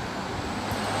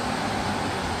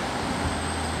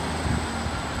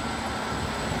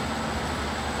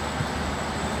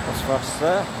 That's for us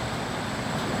there.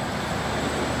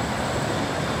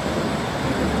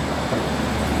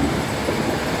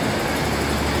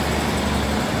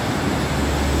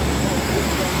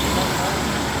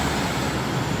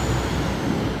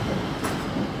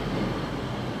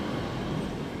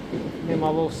 My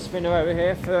little spinner over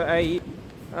here for a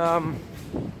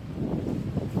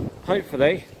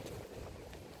hopefully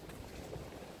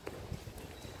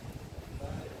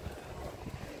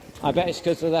I bet it's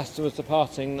because the Leicester was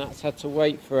departing that's had to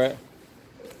wait for it.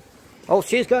 Oh,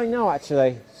 she's going now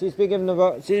actually. She's been given the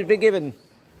road. She's been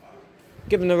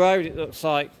given the road, it looks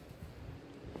like.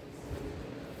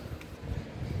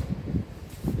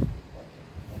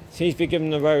 She's been given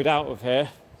the road out of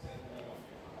here.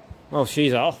 Oh,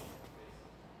 she's off.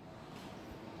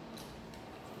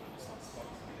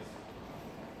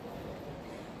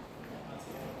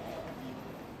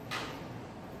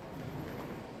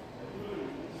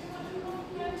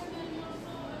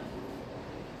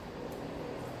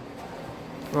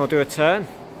 I'll do a turn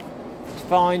to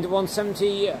find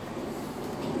 170,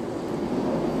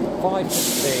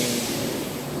 515.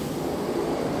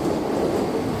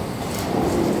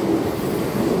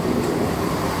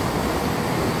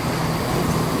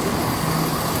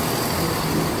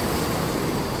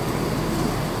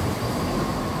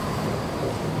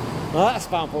 Well, that's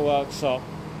bound for workshop.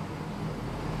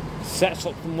 Sets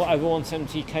up from whatever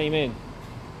 170 came in,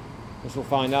 which we'll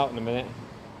find out in a minute.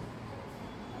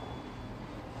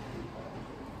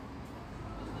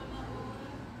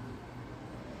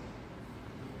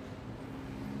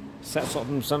 Sets up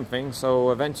from something,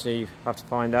 so eventually you have to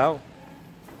find out.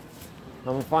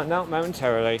 And we'll find out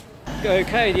momentarily.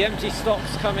 Okay, the empty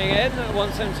stock's coming in at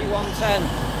 170, 110.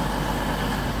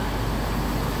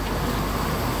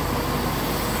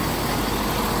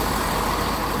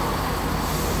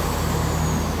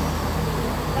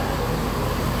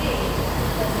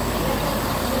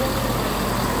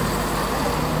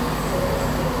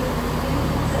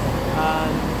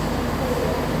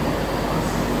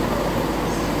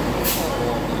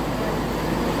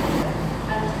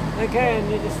 Okay,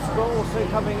 and this is also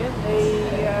coming in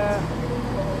the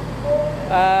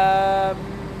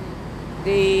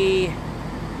 30B,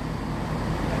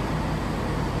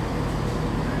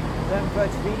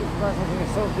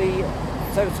 the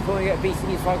service calling it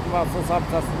BC is right about full time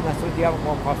plus and that's with the other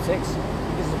 156.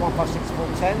 This is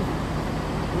 156.410.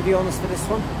 We'll be honest for this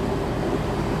one.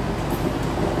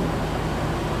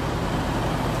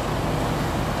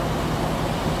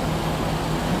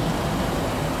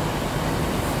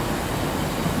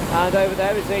 And over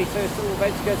there is a service all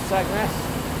ready to go to Sagness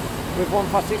with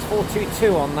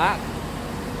 156.422 on that.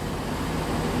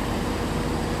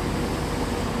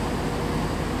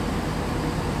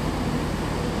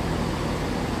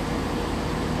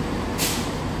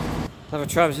 Another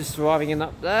Trams just arriving in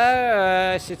up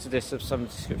there. It's a disc of some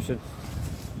description.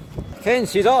 Okay, and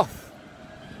she's off.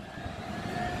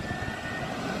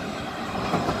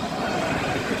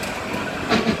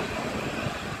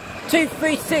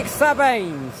 (236)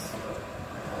 Sabanes.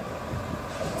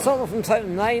 Someone from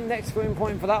Midland Lane. Next green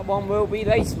point for that one will be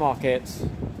Lace Market.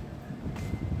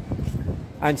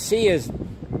 And she is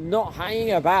not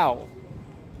hanging about.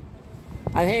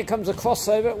 And here comes a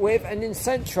crossover with an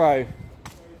Incentro.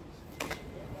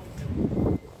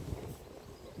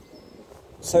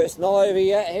 So it's not over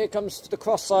yet. Here comes the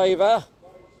crossover.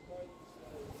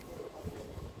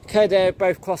 Okay, they're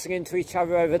both crossing into each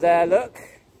other over there, look.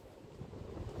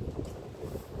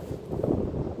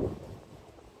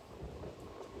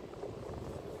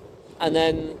 And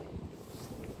then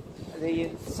the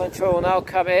Central will now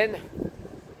come in.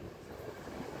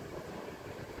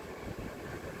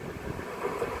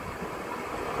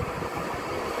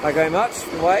 Thank you very much.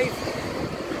 Wave.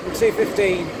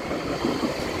 215.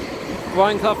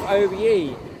 Brian Clough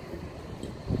OBE.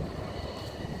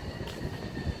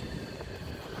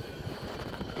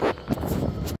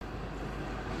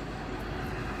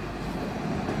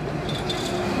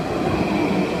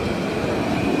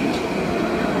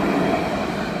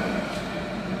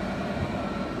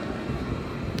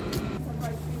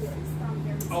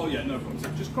 Oh yeah, no problem. So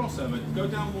just cross over, go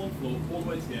down one floor, all the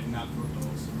way to the end, and out the front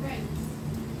doors.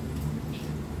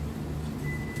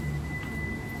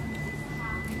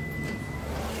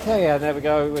 Okay, yeah, there we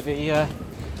go with the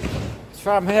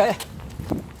tram here.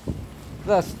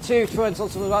 There's two twins,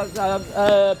 also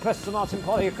Preston Martin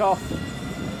Polyakov,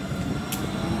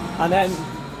 and then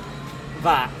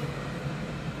that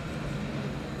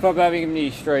from Birmingham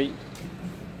New Street.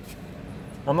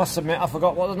 I must admit, I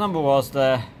forgot what the number was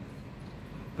there,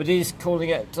 but he's calling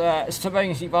it it's to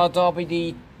Birmingham Street via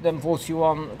Derby, then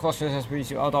 41 crossroads SB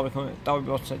Street, Derby,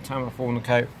 Town of Fawn and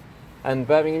Co, and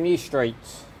Birmingham New Street.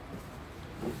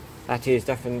 That is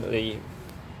definitely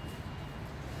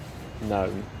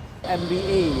known.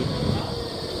 MBE.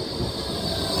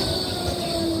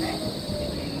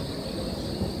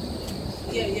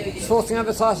 Sporting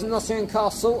advertising Nottingham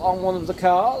Castle on one of the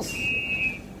cars.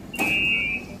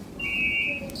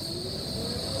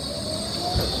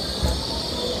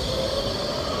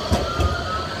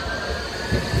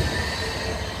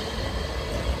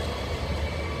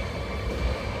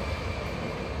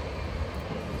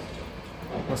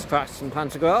 Let's practice and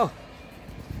Pantagruel.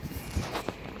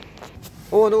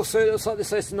 Oh, and also it looks like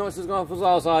this list of noises has gone off as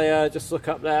well as I just look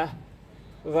up there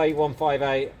with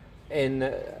A158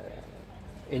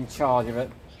 in charge of it.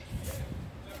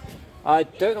 I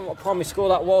don't know what primary school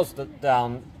that was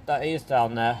that is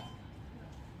down there.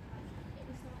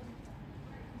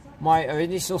 My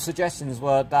initial suggestions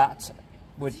were that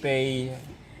would be,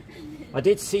 I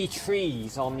did see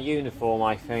trees on the uniform,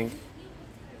 I think.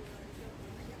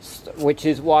 Which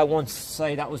is why I wanted to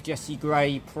say that was Jessie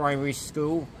Gray Primary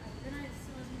School.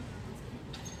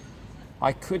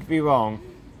 I could be wrong,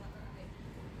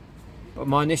 but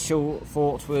my initial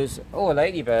thought was, oh, a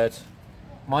ladybird.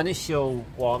 My initial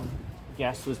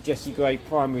guess was Jessie Gray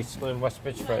Primary School in West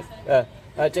Bridgford.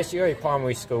 Jessie Gray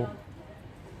Primary School.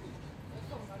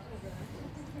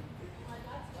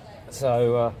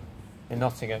 So, in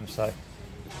Nottingham, so,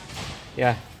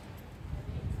 yeah.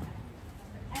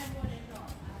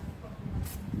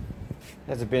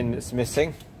 There's a bin that's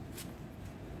missing.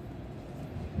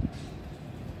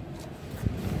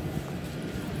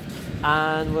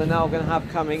 And we're now going to have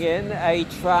coming in a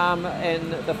tram in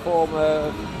the form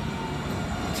of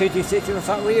 226. Looks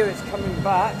like it's coming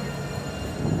back.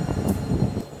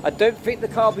 I don't think the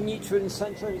carbon neutral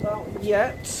Incentro is out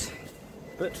yet,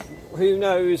 but who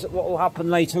knows what will happen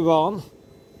later on.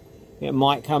 It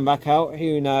might come back out,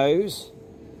 who knows.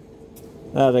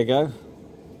 There they go.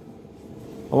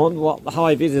 I wonder what the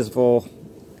high vis is for.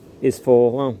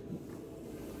 Well,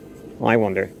 I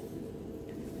wonder.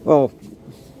 Well,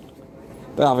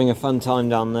 they're having a fun time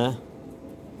down there.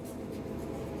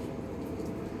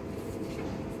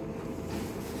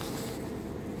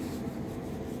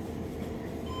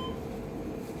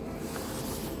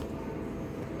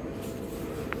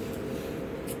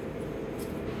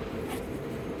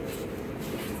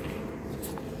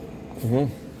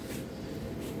 Fun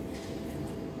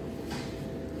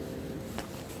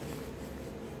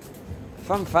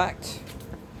fact,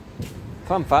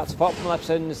 apart from an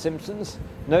episode in The Simpsons,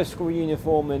 no school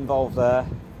uniform involved there,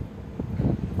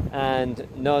 and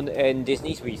none in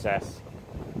Disney's Recess.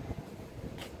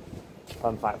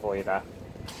 Fun fact for you there.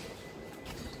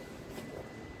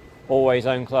 Always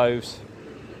own clothes.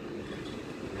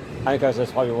 And it goes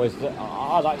as probably always,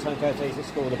 I like to go to at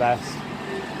school the best.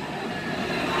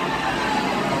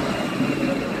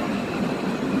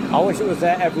 I wish it was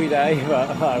there every day, but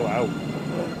oh well.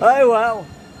 Oh well.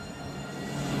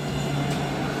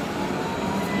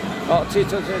 Got 2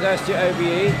 tons of SG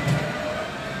OBE.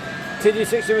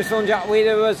 TD60 was from Jack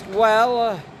Wheeler as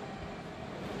well.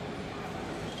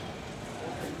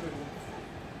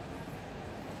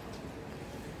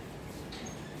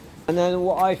 And then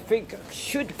what I think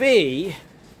should be,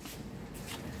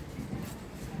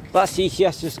 that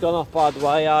CTS just gone off, by the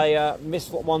way. I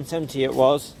missed what 170 it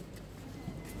was,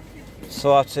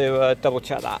 so I have to double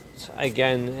check that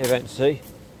again eventually.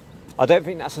 I don't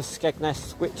think that's a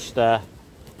Skegness switch there.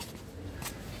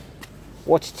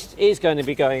 What is going to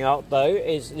be going out though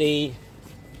is the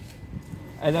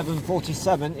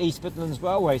 1147 East Midlands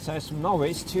Railway, so it's from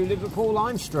Norwich to Liverpool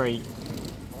Lime Street.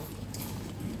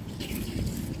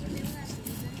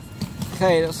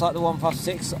 Okay, looks like the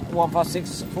 156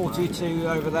 422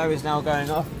 over there is now going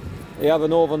off. The other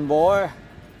northern boy.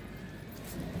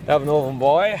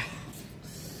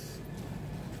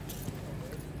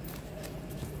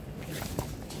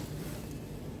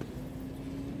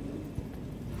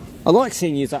 I like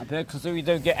seeing you up here because we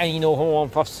don't get any northern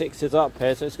 156s up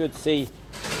here, so it's good to see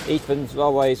East Midlands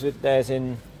Railways with theirs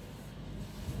in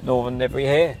northern livery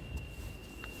here.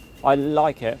 I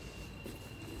like it.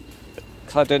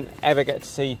 I don't ever get to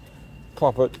see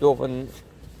proper northern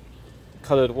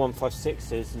coloured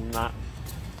 156s and that.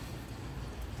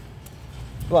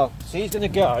 Well, so he's going to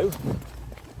go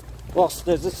whilst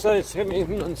there's a surge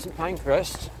movement on St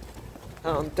Pancras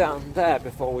down there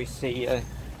before we see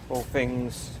all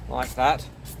things like that.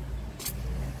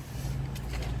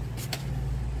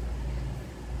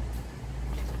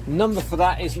 Number for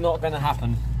that is not going to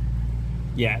happen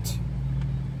yet.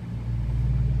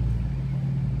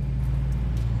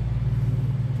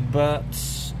 But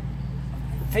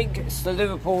I think it's the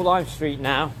Liverpool Lime Street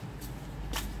now,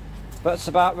 but it's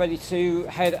about ready to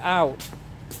head out.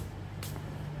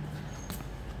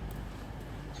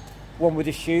 One would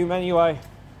assume anyway.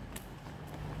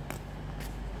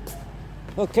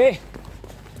 Okay.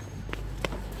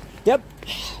 Yep.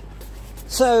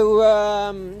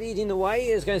 So leading the way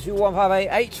is going to be 158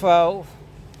 812.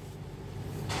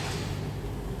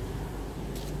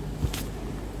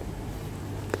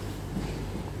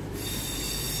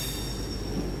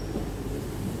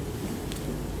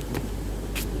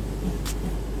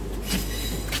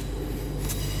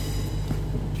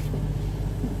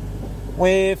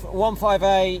 With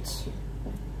 158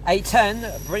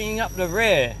 810 bringing up the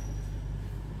rear.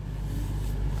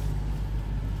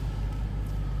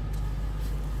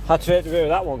 Had to hit the rear of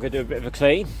that one, could do a bit of a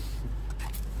clean.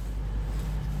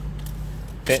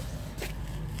 Bit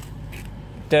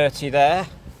dirty there.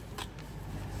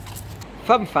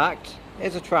 Fun fact,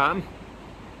 here's a tram,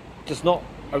 just not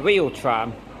a real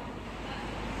tram.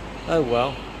 Oh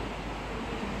well.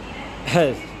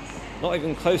 Not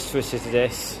even close to us is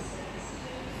this.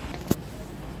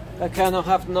 Okay, and I'll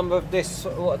have the number of this,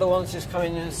 what the ones just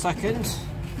coming in a second.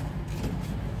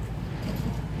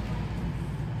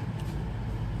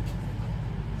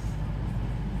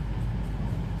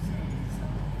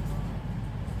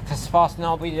 Because fast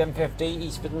now will be the M50,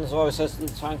 East Midlands Railway says to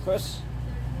the Pancras.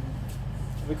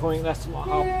 We'll be calling less than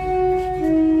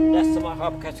my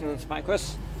half catching on the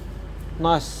Pancras.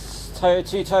 Nice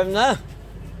two-tone there.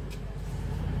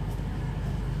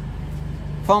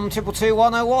 From 222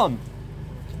 101.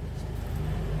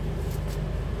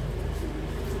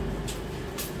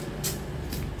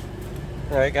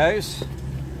 There it goes.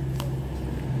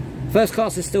 First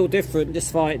class is still different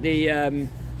despite the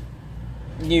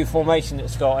new formation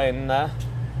it's got in there.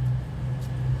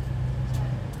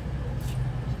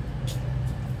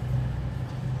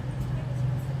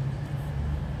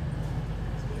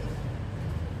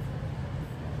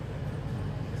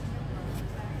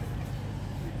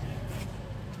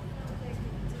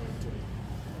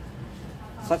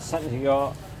 So that's essentially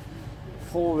got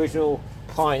 4 original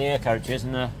Pioneer coaches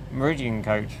and a Meridian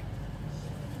coach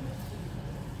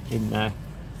in there.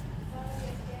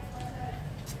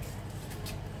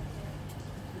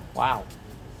 Wow.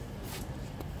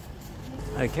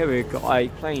 Okay, we've got a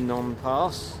plane on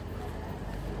pass.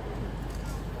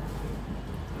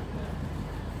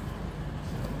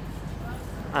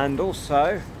 and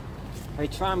also a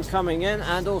tram coming in,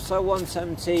 and also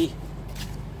 170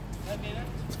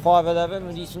 511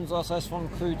 with East Midlands S1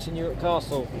 Crew to Newark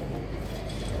Castle.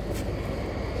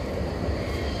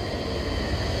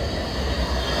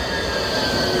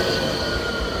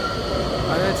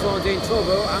 And then Tom Dean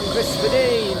Torville and Christopher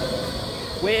Dean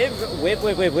with,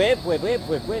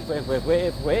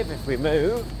 if we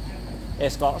move,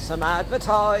 it's got some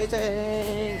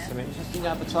advertising, some interesting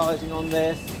advertising on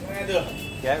this.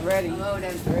 Get ready.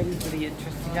 Ready for the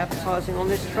interesting advertising on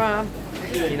this tram.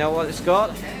 You know what it's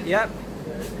got? Yep.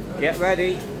 Get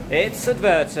ready. It's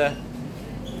Adverter.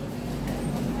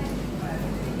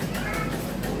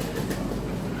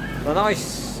 The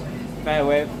nice, bear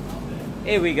with.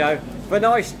 Here we go. The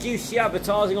nice juicy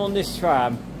advertising on this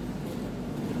tram.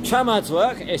 Tram ads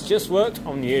work. It's just worked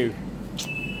on you.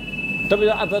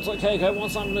 www.advert.co, one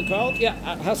sign in the crowd. Yeah,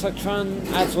 hashtag tram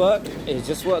ads work. It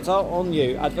just worked out on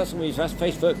you. Adverts on the address,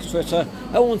 Facebook, Twitter,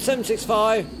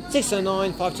 01765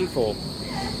 609 524.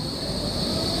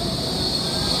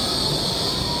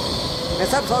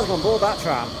 It's advertising on board that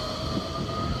tram.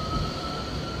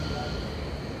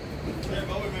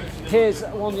 Here's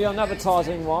one of the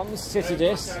unadvertising ones, City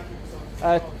Disc.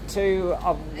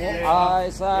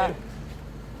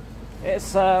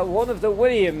 It's one of the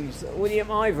William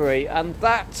Ivory, and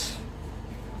that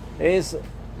is,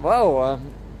 well,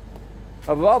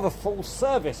 a rather full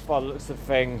service by the looks of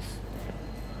things.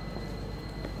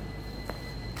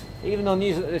 Even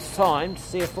unusual at this time to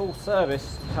see a full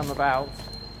service come about.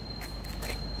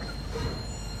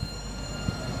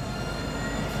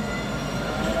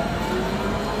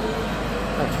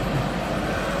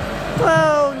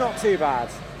 Well, not too bad.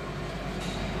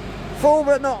 Full,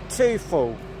 but not too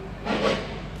full.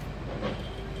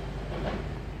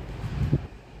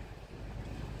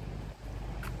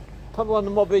 Probably one of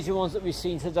the more busy ones that we've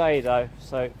seen today, though.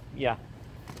 So, yeah.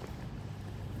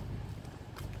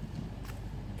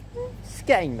 It's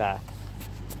getting there.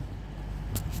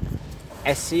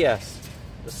 SCS,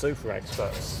 the super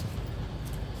experts.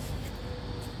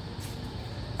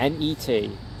 NET.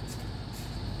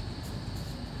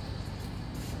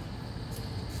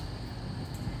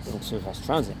 Also has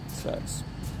transit experts.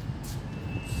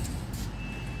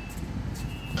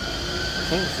 I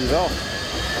think she's off.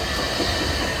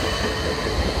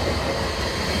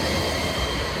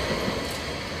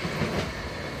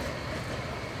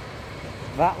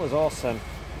 That was awesome.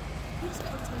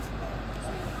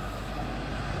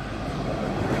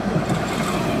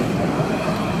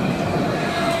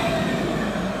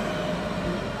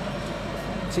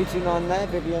 229 there,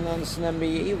 Vivian Anderson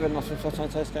MBE with Nottingham Express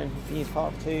Transit going from Queen's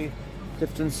Park to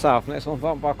Clifton South. Next one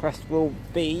from by Crest will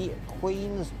be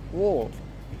Queen's Wharf.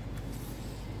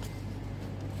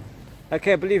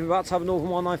 Okay, I believe we're about to have a Northern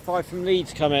 195 from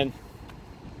Leeds come in.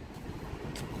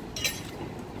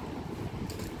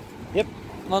 Yep,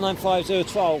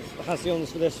 195012 has the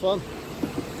honours for this one.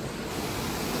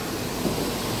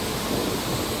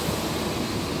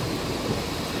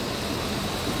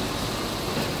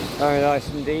 Very nice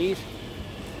indeed.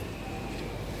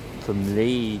 From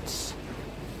Leeds.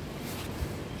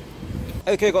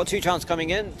 Okay, got two trams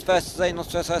coming in. First is a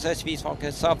Nostra SSV's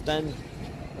Falcon South, then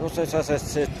Nostra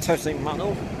SS to St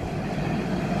Manor.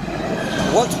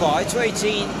 Watch by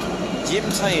 218 Jim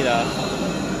Taylor.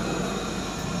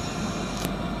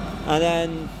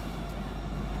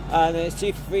 And it's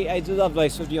 238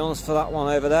 Lovelace with the honours for that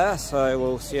one over there, so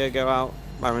we'll see her go out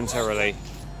momentarily.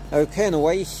 Okay, and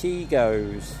away she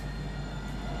goes.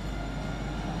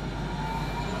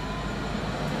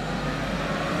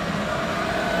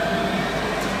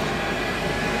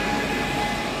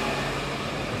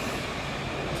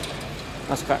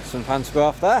 Let's crack some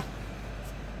pantograph there.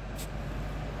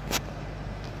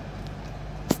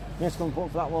 Next one for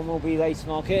that one will be Leighton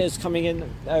Arqueers coming in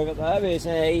over there. Is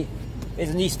an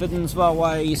East Midlands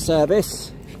Railway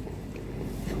service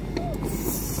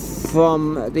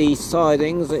from the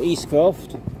sidings at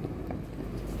Eastcroft.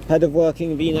 Head of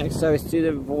working the next service to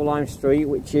Liverpool Lime Street,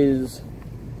 which is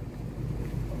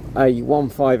a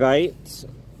 158.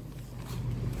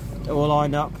 That will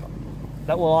line up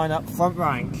front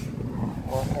rank.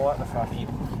 Or at the front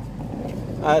even.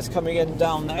 It's coming in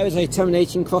down there is a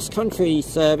terminating cross-country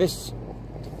service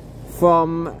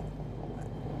from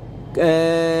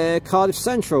Cardiff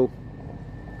Central.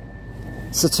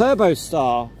 It's a Turbo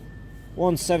Star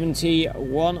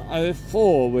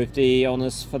 170-104 with the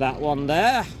honours for that one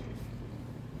there.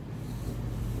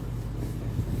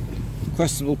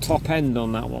 Questionable top end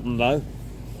on that one though.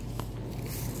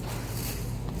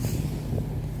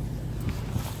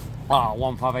 Ah,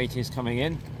 1580 is coming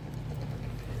in.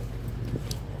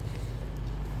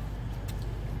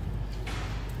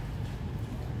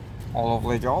 A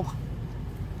lovely job.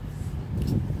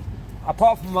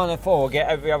 Apart from 104, we'll get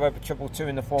every other 222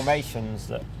 in the formations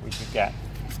that we could get.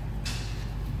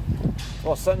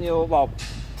 Well, certainly, well,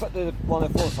 put the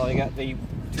 104 side, you get the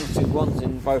 221s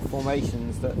in both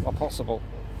formations that are possible.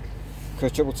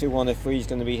 Because 222-103 is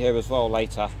going to be here as well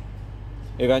later,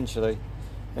 eventually,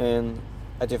 in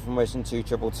a different formation to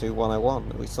 222-101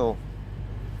 that we saw.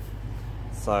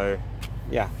 So,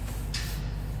 yeah.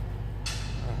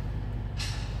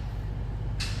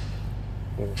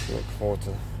 We'll look forward to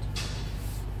that.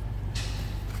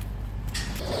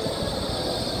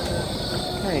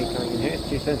 Okay, going in here,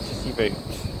 270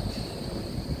 boots.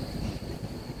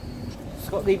 It's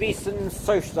got the Beeston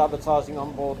social advertising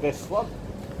on board this one.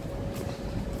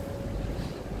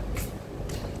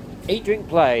 Eat, drink,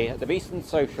 play at the Beeston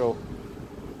Social.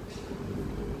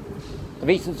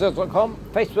 TheBeestonSocial.com,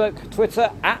 Facebook,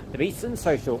 Twitter at the Beeston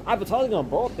Social. Advertising on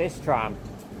board this tram.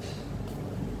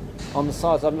 On the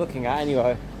sides I'm looking at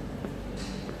anyway.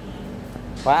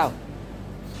 Wow.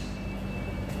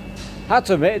 Had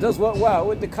to admit, it does work well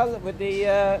with the colour, with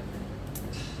the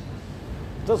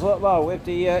does work well with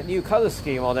the new colour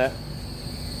scheme on it.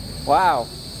 Wow.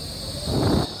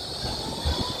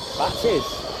 Matches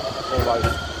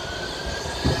almost.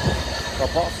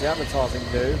 Got lots of the advertising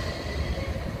new.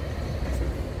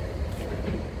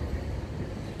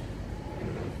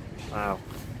 Wow.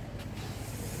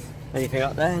 Anything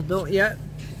up there? Not yet.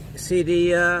 See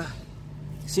the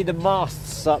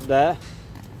masts up there.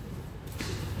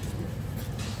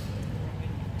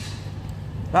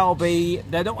 That'll be,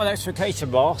 they're not electrification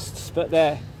masts, but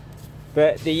the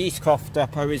Eastcroft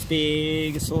depot is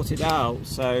being sorted out.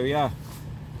 So yeah,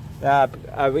 a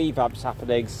revamp's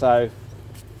happening. So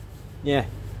yeah.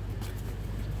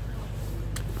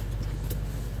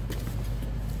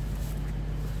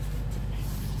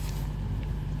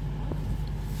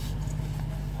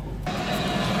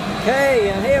 Okay,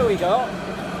 and here we go.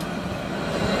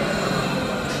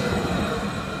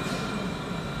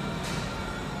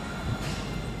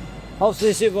 Obviously,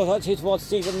 this is actually towards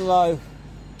Stephen Low.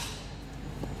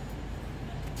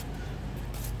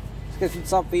 Let's go from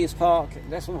South East Park.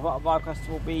 Next one for our quest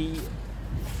will be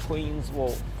Queen's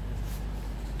Walk.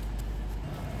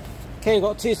 Okay, we've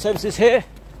got two services here.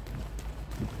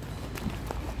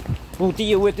 We'll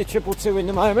deal with the 222 in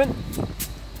a moment.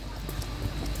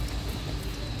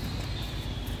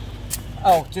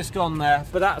 Oh, just gone there,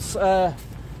 but that's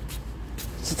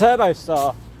it's a Turbo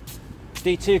Star,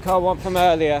 the 2 car one from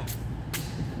earlier,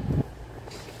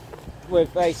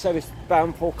 with a service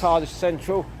bound for Cardiff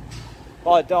Central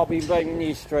by Derby Raymond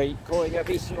New Street, calling at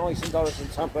Eastern Oxon Darlington,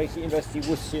 Tampa, University,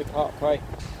 Worcestershire Parkway,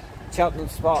 Cheltenham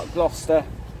Spark, Gloucester,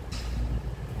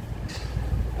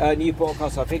 Newport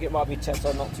Castle. I think it might be Chester,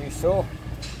 I'm not too sure.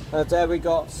 There we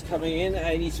got coming in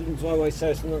a East Midlands Railway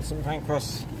service from St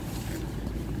Pancras.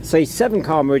 Say 7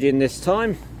 car meridian this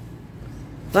time.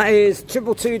 That is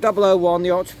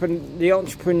 222-001, the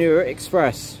Entrepreneur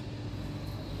Express.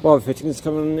 Well, fitting is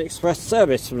coming on an express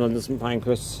service from London St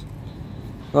Pancras.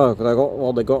 Oh,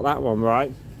 they got that one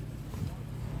right.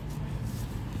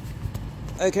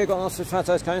 Okay, got lots of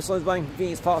Transit Council by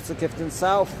convenience parts of Clifton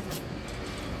South.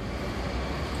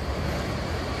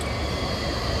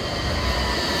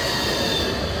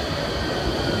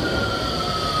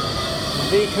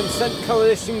 The Consent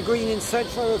Coalition Green in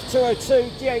Central of 202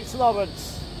 DH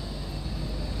Lawrence.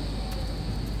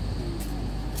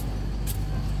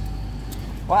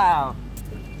 Wow.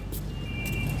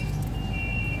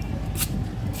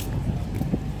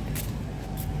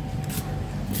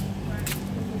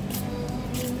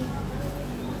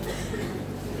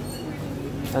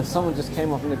 And someone just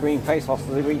came off in the green face off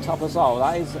the green top as well.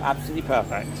 That is absolutely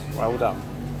perfect. Well done.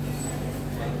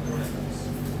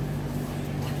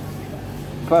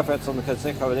 Perfect on the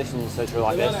Consent Coalition schedule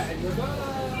like this.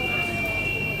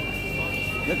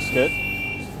 Looks good.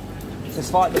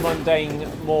 Despite the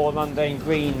more mundane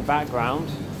green background,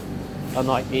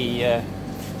 unlike the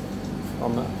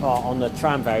on the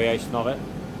tram variation of it.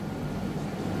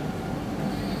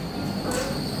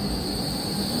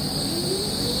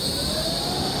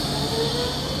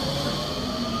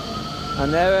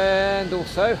 And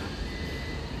also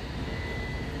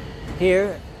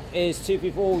here is 2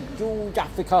 George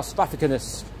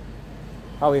Africanus.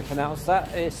 How we pronounce that?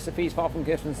 It's the piece part from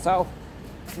Clifton South.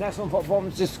 Next one for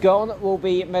bombs just gone will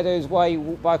be Meadows Way,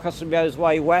 by Custom Meadows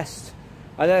Way West.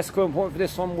 And the next current point for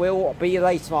this one will be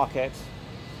Lace Market.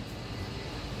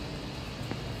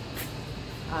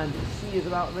 And she is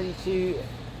about ready to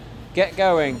get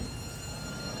going.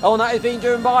 Oh, and that is being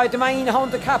driven by Domain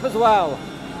Honda Cap as well.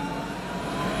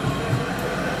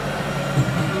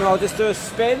 And I'll just do a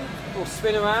spin. We'll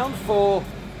spin around for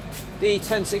the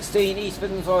 1016 East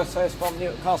Midlands Railway service from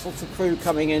Newcastle to Crewe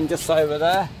coming in just over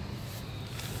there.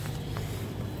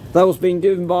 That was being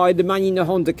driven by the man in the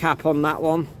Honda cap on that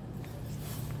one.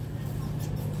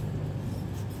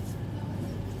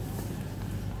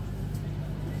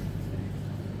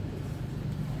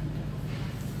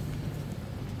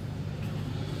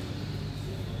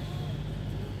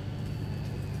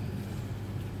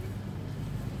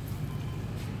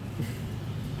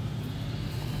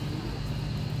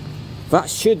 That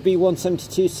should be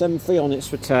 172.73 on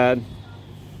its return.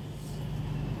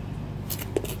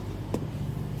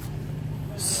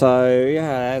 So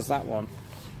yeah, there's that one.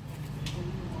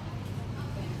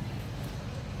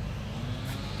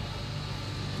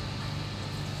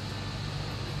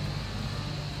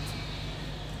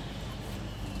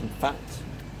 In fact,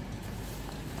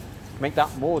 make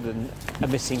that more than a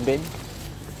missing bin.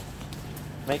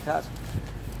 Make that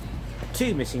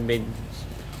 2 missing bins.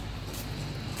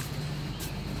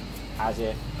 As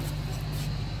if.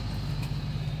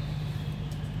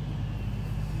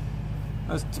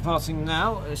 As departing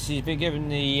now, she's been given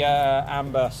the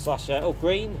amber slash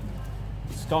green.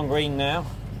 It's gone green now.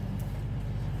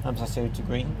 Amber slash to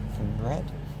green from red.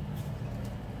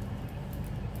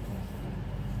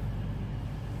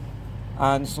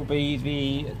 And this will be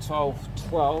the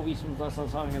 12:12. East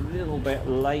Midlands having a little bit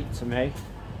late to me.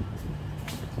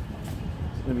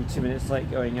 It's going to be 2 minutes late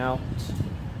going out.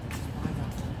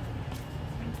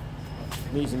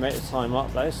 Needs to make the time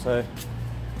up though, so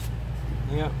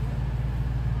yeah.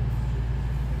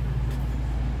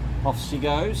 Off she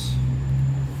goes.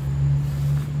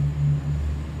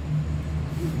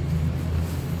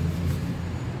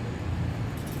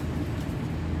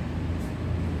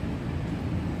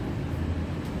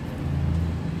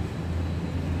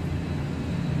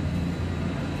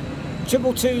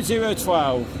 Triple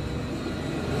 2012.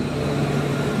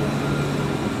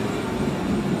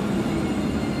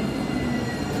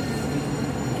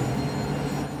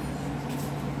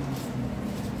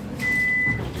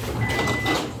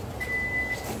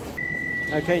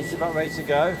 Okay, it's about ready to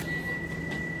go.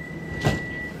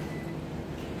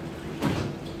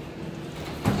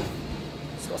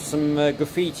 It's got some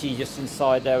graffiti just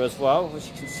inside there as well, as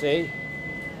you can see.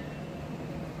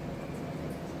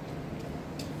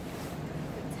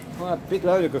 Quite a big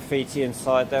load of graffiti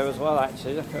inside there as well,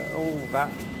 actually. Look at all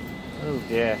that. Oh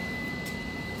dear.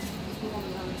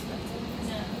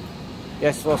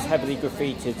 Yes, it was heavily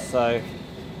graffitied, so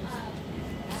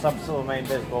some sort of remain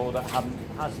visible that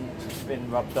hasn't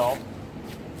been rubbed off.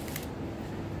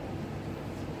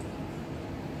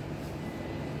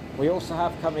 We also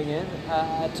have coming in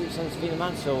 270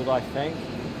 Mansfield, I think.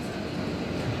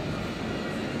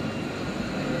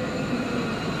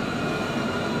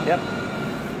 Yep.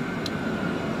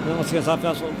 Then once again, I've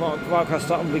done right across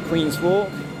that will be Queen's Walk.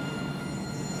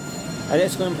 And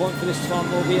it's going to point for this one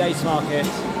will be Ace Market.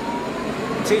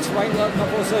 2 to 8 look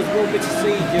up also will be to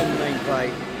see during the main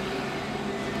play.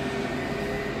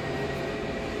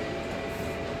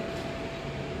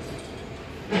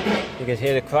 You can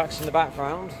hear the cracks in the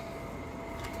background.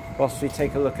 Whilst we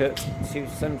take a look at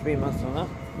 273 months on that.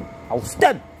 Oh,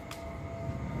 stem!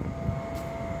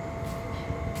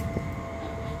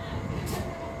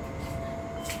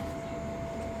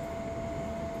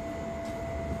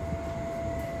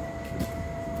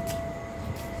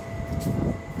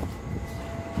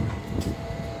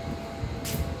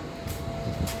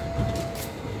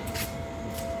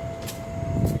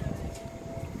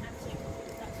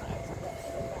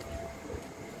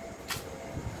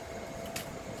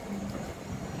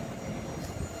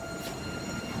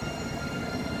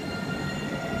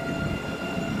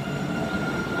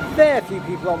 There, a few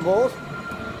people on board.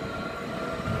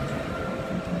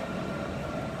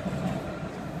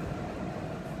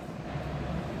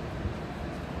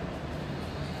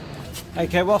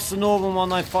 Okay, what's the northern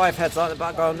 195 heads like the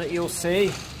background that you'll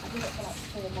see?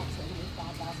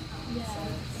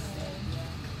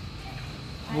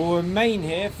 We'll remain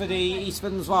here for the East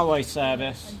Midlands Railway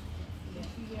service.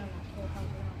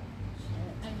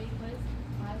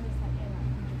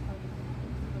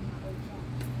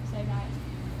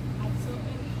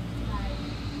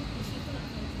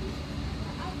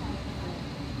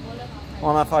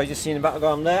 One I've just seen the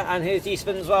background there, and here's the East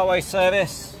Midlands Railway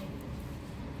service.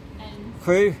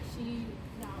 Crew.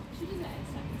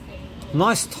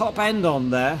 Nice top end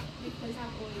on there.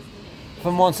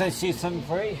 From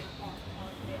 172.73.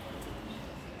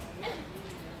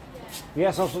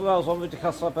 Yes, also well, one with the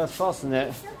customer best class in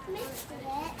it.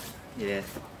 Yeah.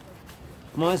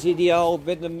 Reminds you of the old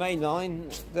Midland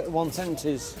Mainline, the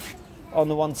 170s, on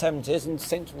the 170s and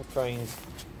Central trains.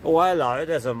 Oh hello,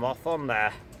 there's a moth on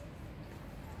there.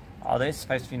 Oh, this is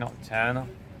supposed to be nocturnal.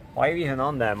 Why are you even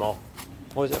on there, more?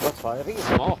 Or is it butterfly? I think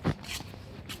it's more.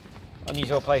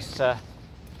 Unusual place to,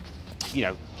 you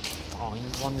know, find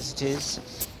one as it is.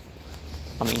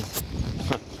 I mean,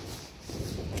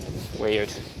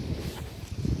 weird.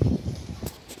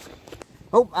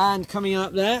 Oh, and coming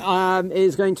up there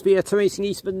is going to be a terracing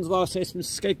East Midlands last station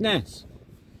Skegness.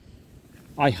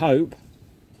 I hope.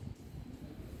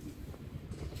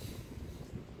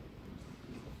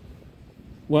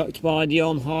 Worked by the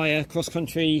on-hire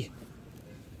cross-country,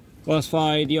 worked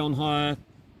by the on-hire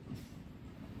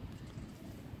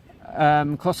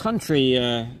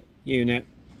cross-country unit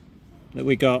that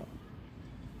we got,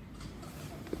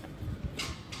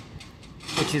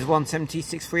 which is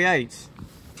 170-638.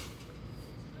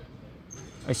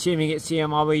 Assuming it's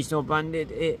CMR regional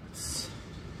branded, it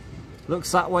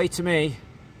looks that way to me.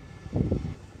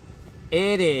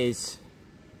 It is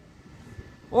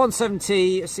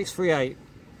 170-638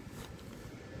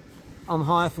 on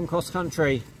hire from cross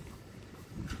country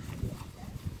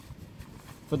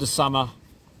for the summer.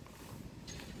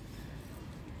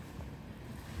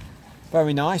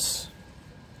 Very nice.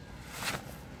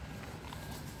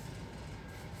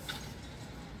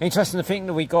 Interesting to think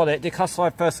that we got it. Did classify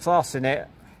first class in it.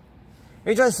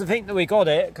 Interesting to think that we got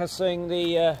it, considering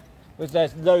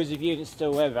there's loads of units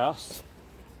still with us.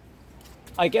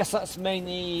 I guess that's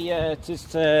mainly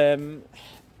just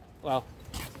well,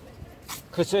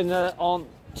 considering there aren't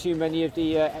too many of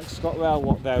the Scott Rail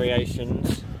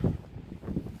variations,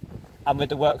 and with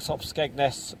the workshop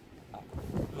Skegness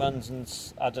runs, and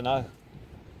I don't know.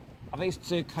 I think it's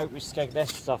to cope with Skegness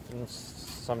stuff and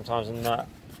sometimes in that.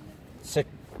 So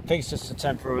I think it's just to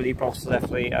temporarily bolster their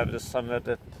fleet over some of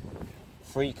the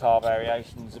 3-car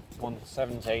variations of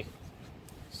 170.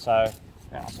 So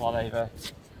that's why they've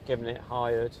given it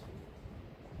hired.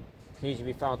 Can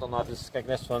usually be found on either the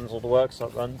Skegness runs or the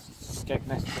workshop runs.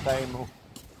 Skegness today will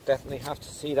definitely have to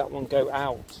see that one go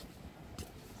out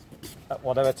at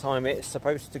whatever time it's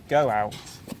supposed to go out.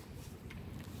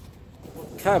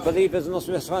 Okay, I believe there's an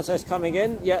Osprey Francis coming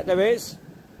in. Yeah, there is.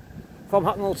 From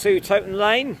Hucknall to Toton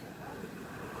Lane.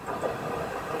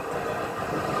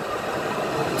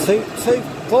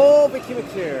 224 Vicky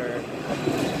McClure.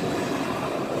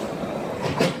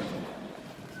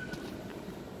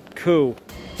 Cool.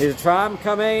 Here's a tram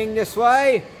coming this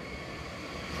way.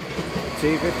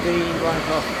 215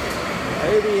 Blancroft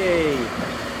OBE.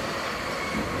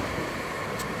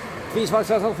 These folks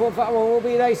on the fourth platform will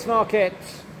be Lace Market.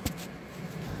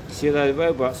 See those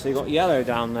roadworks, so you've got yellow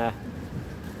down there.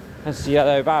 Hence the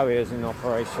yellow barriers in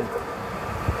operation.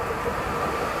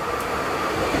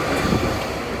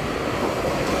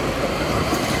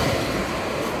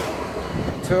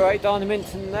 208 down the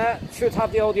Minton there. Should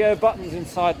have the old yellow buttons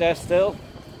inside there still.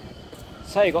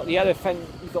 So you've got the yellow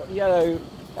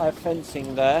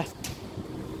fencing there.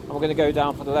 And we're going to go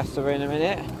down for the Leicester in a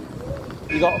minute.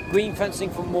 You've got green fencing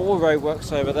for more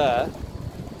roadworks over there.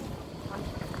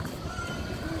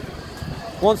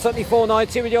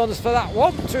 174.90 with the honours for that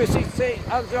one. 260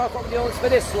 and I've got the honours for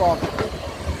this one.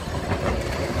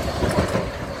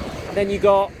 And then you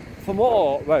got, for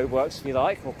more roadworks if you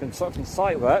like, or construction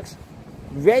site works,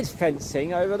 red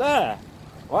fencing over there.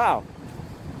 Wow.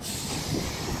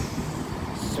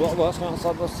 So what works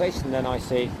outside the station then, I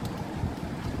see.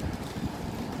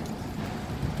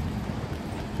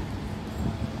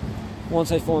 One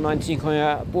say 419 coming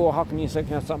out, Boar, Huckham, New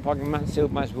Second, Sutton Parking,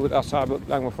 Mansfield, Mansfield, outside,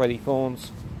 Langworth, Ready,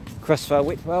 Thorns, Cresswell,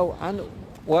 Whitwell, and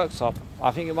Worksop.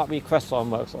 I think it might be Cresswell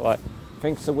and Worksop. Like, I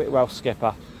think it's a Whitwell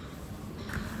skipper.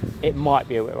 It might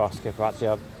be a Whitwell skipper,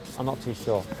 actually. I'm not too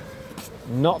sure.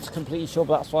 Not completely sure,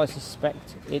 but that's what I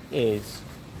suspect it is.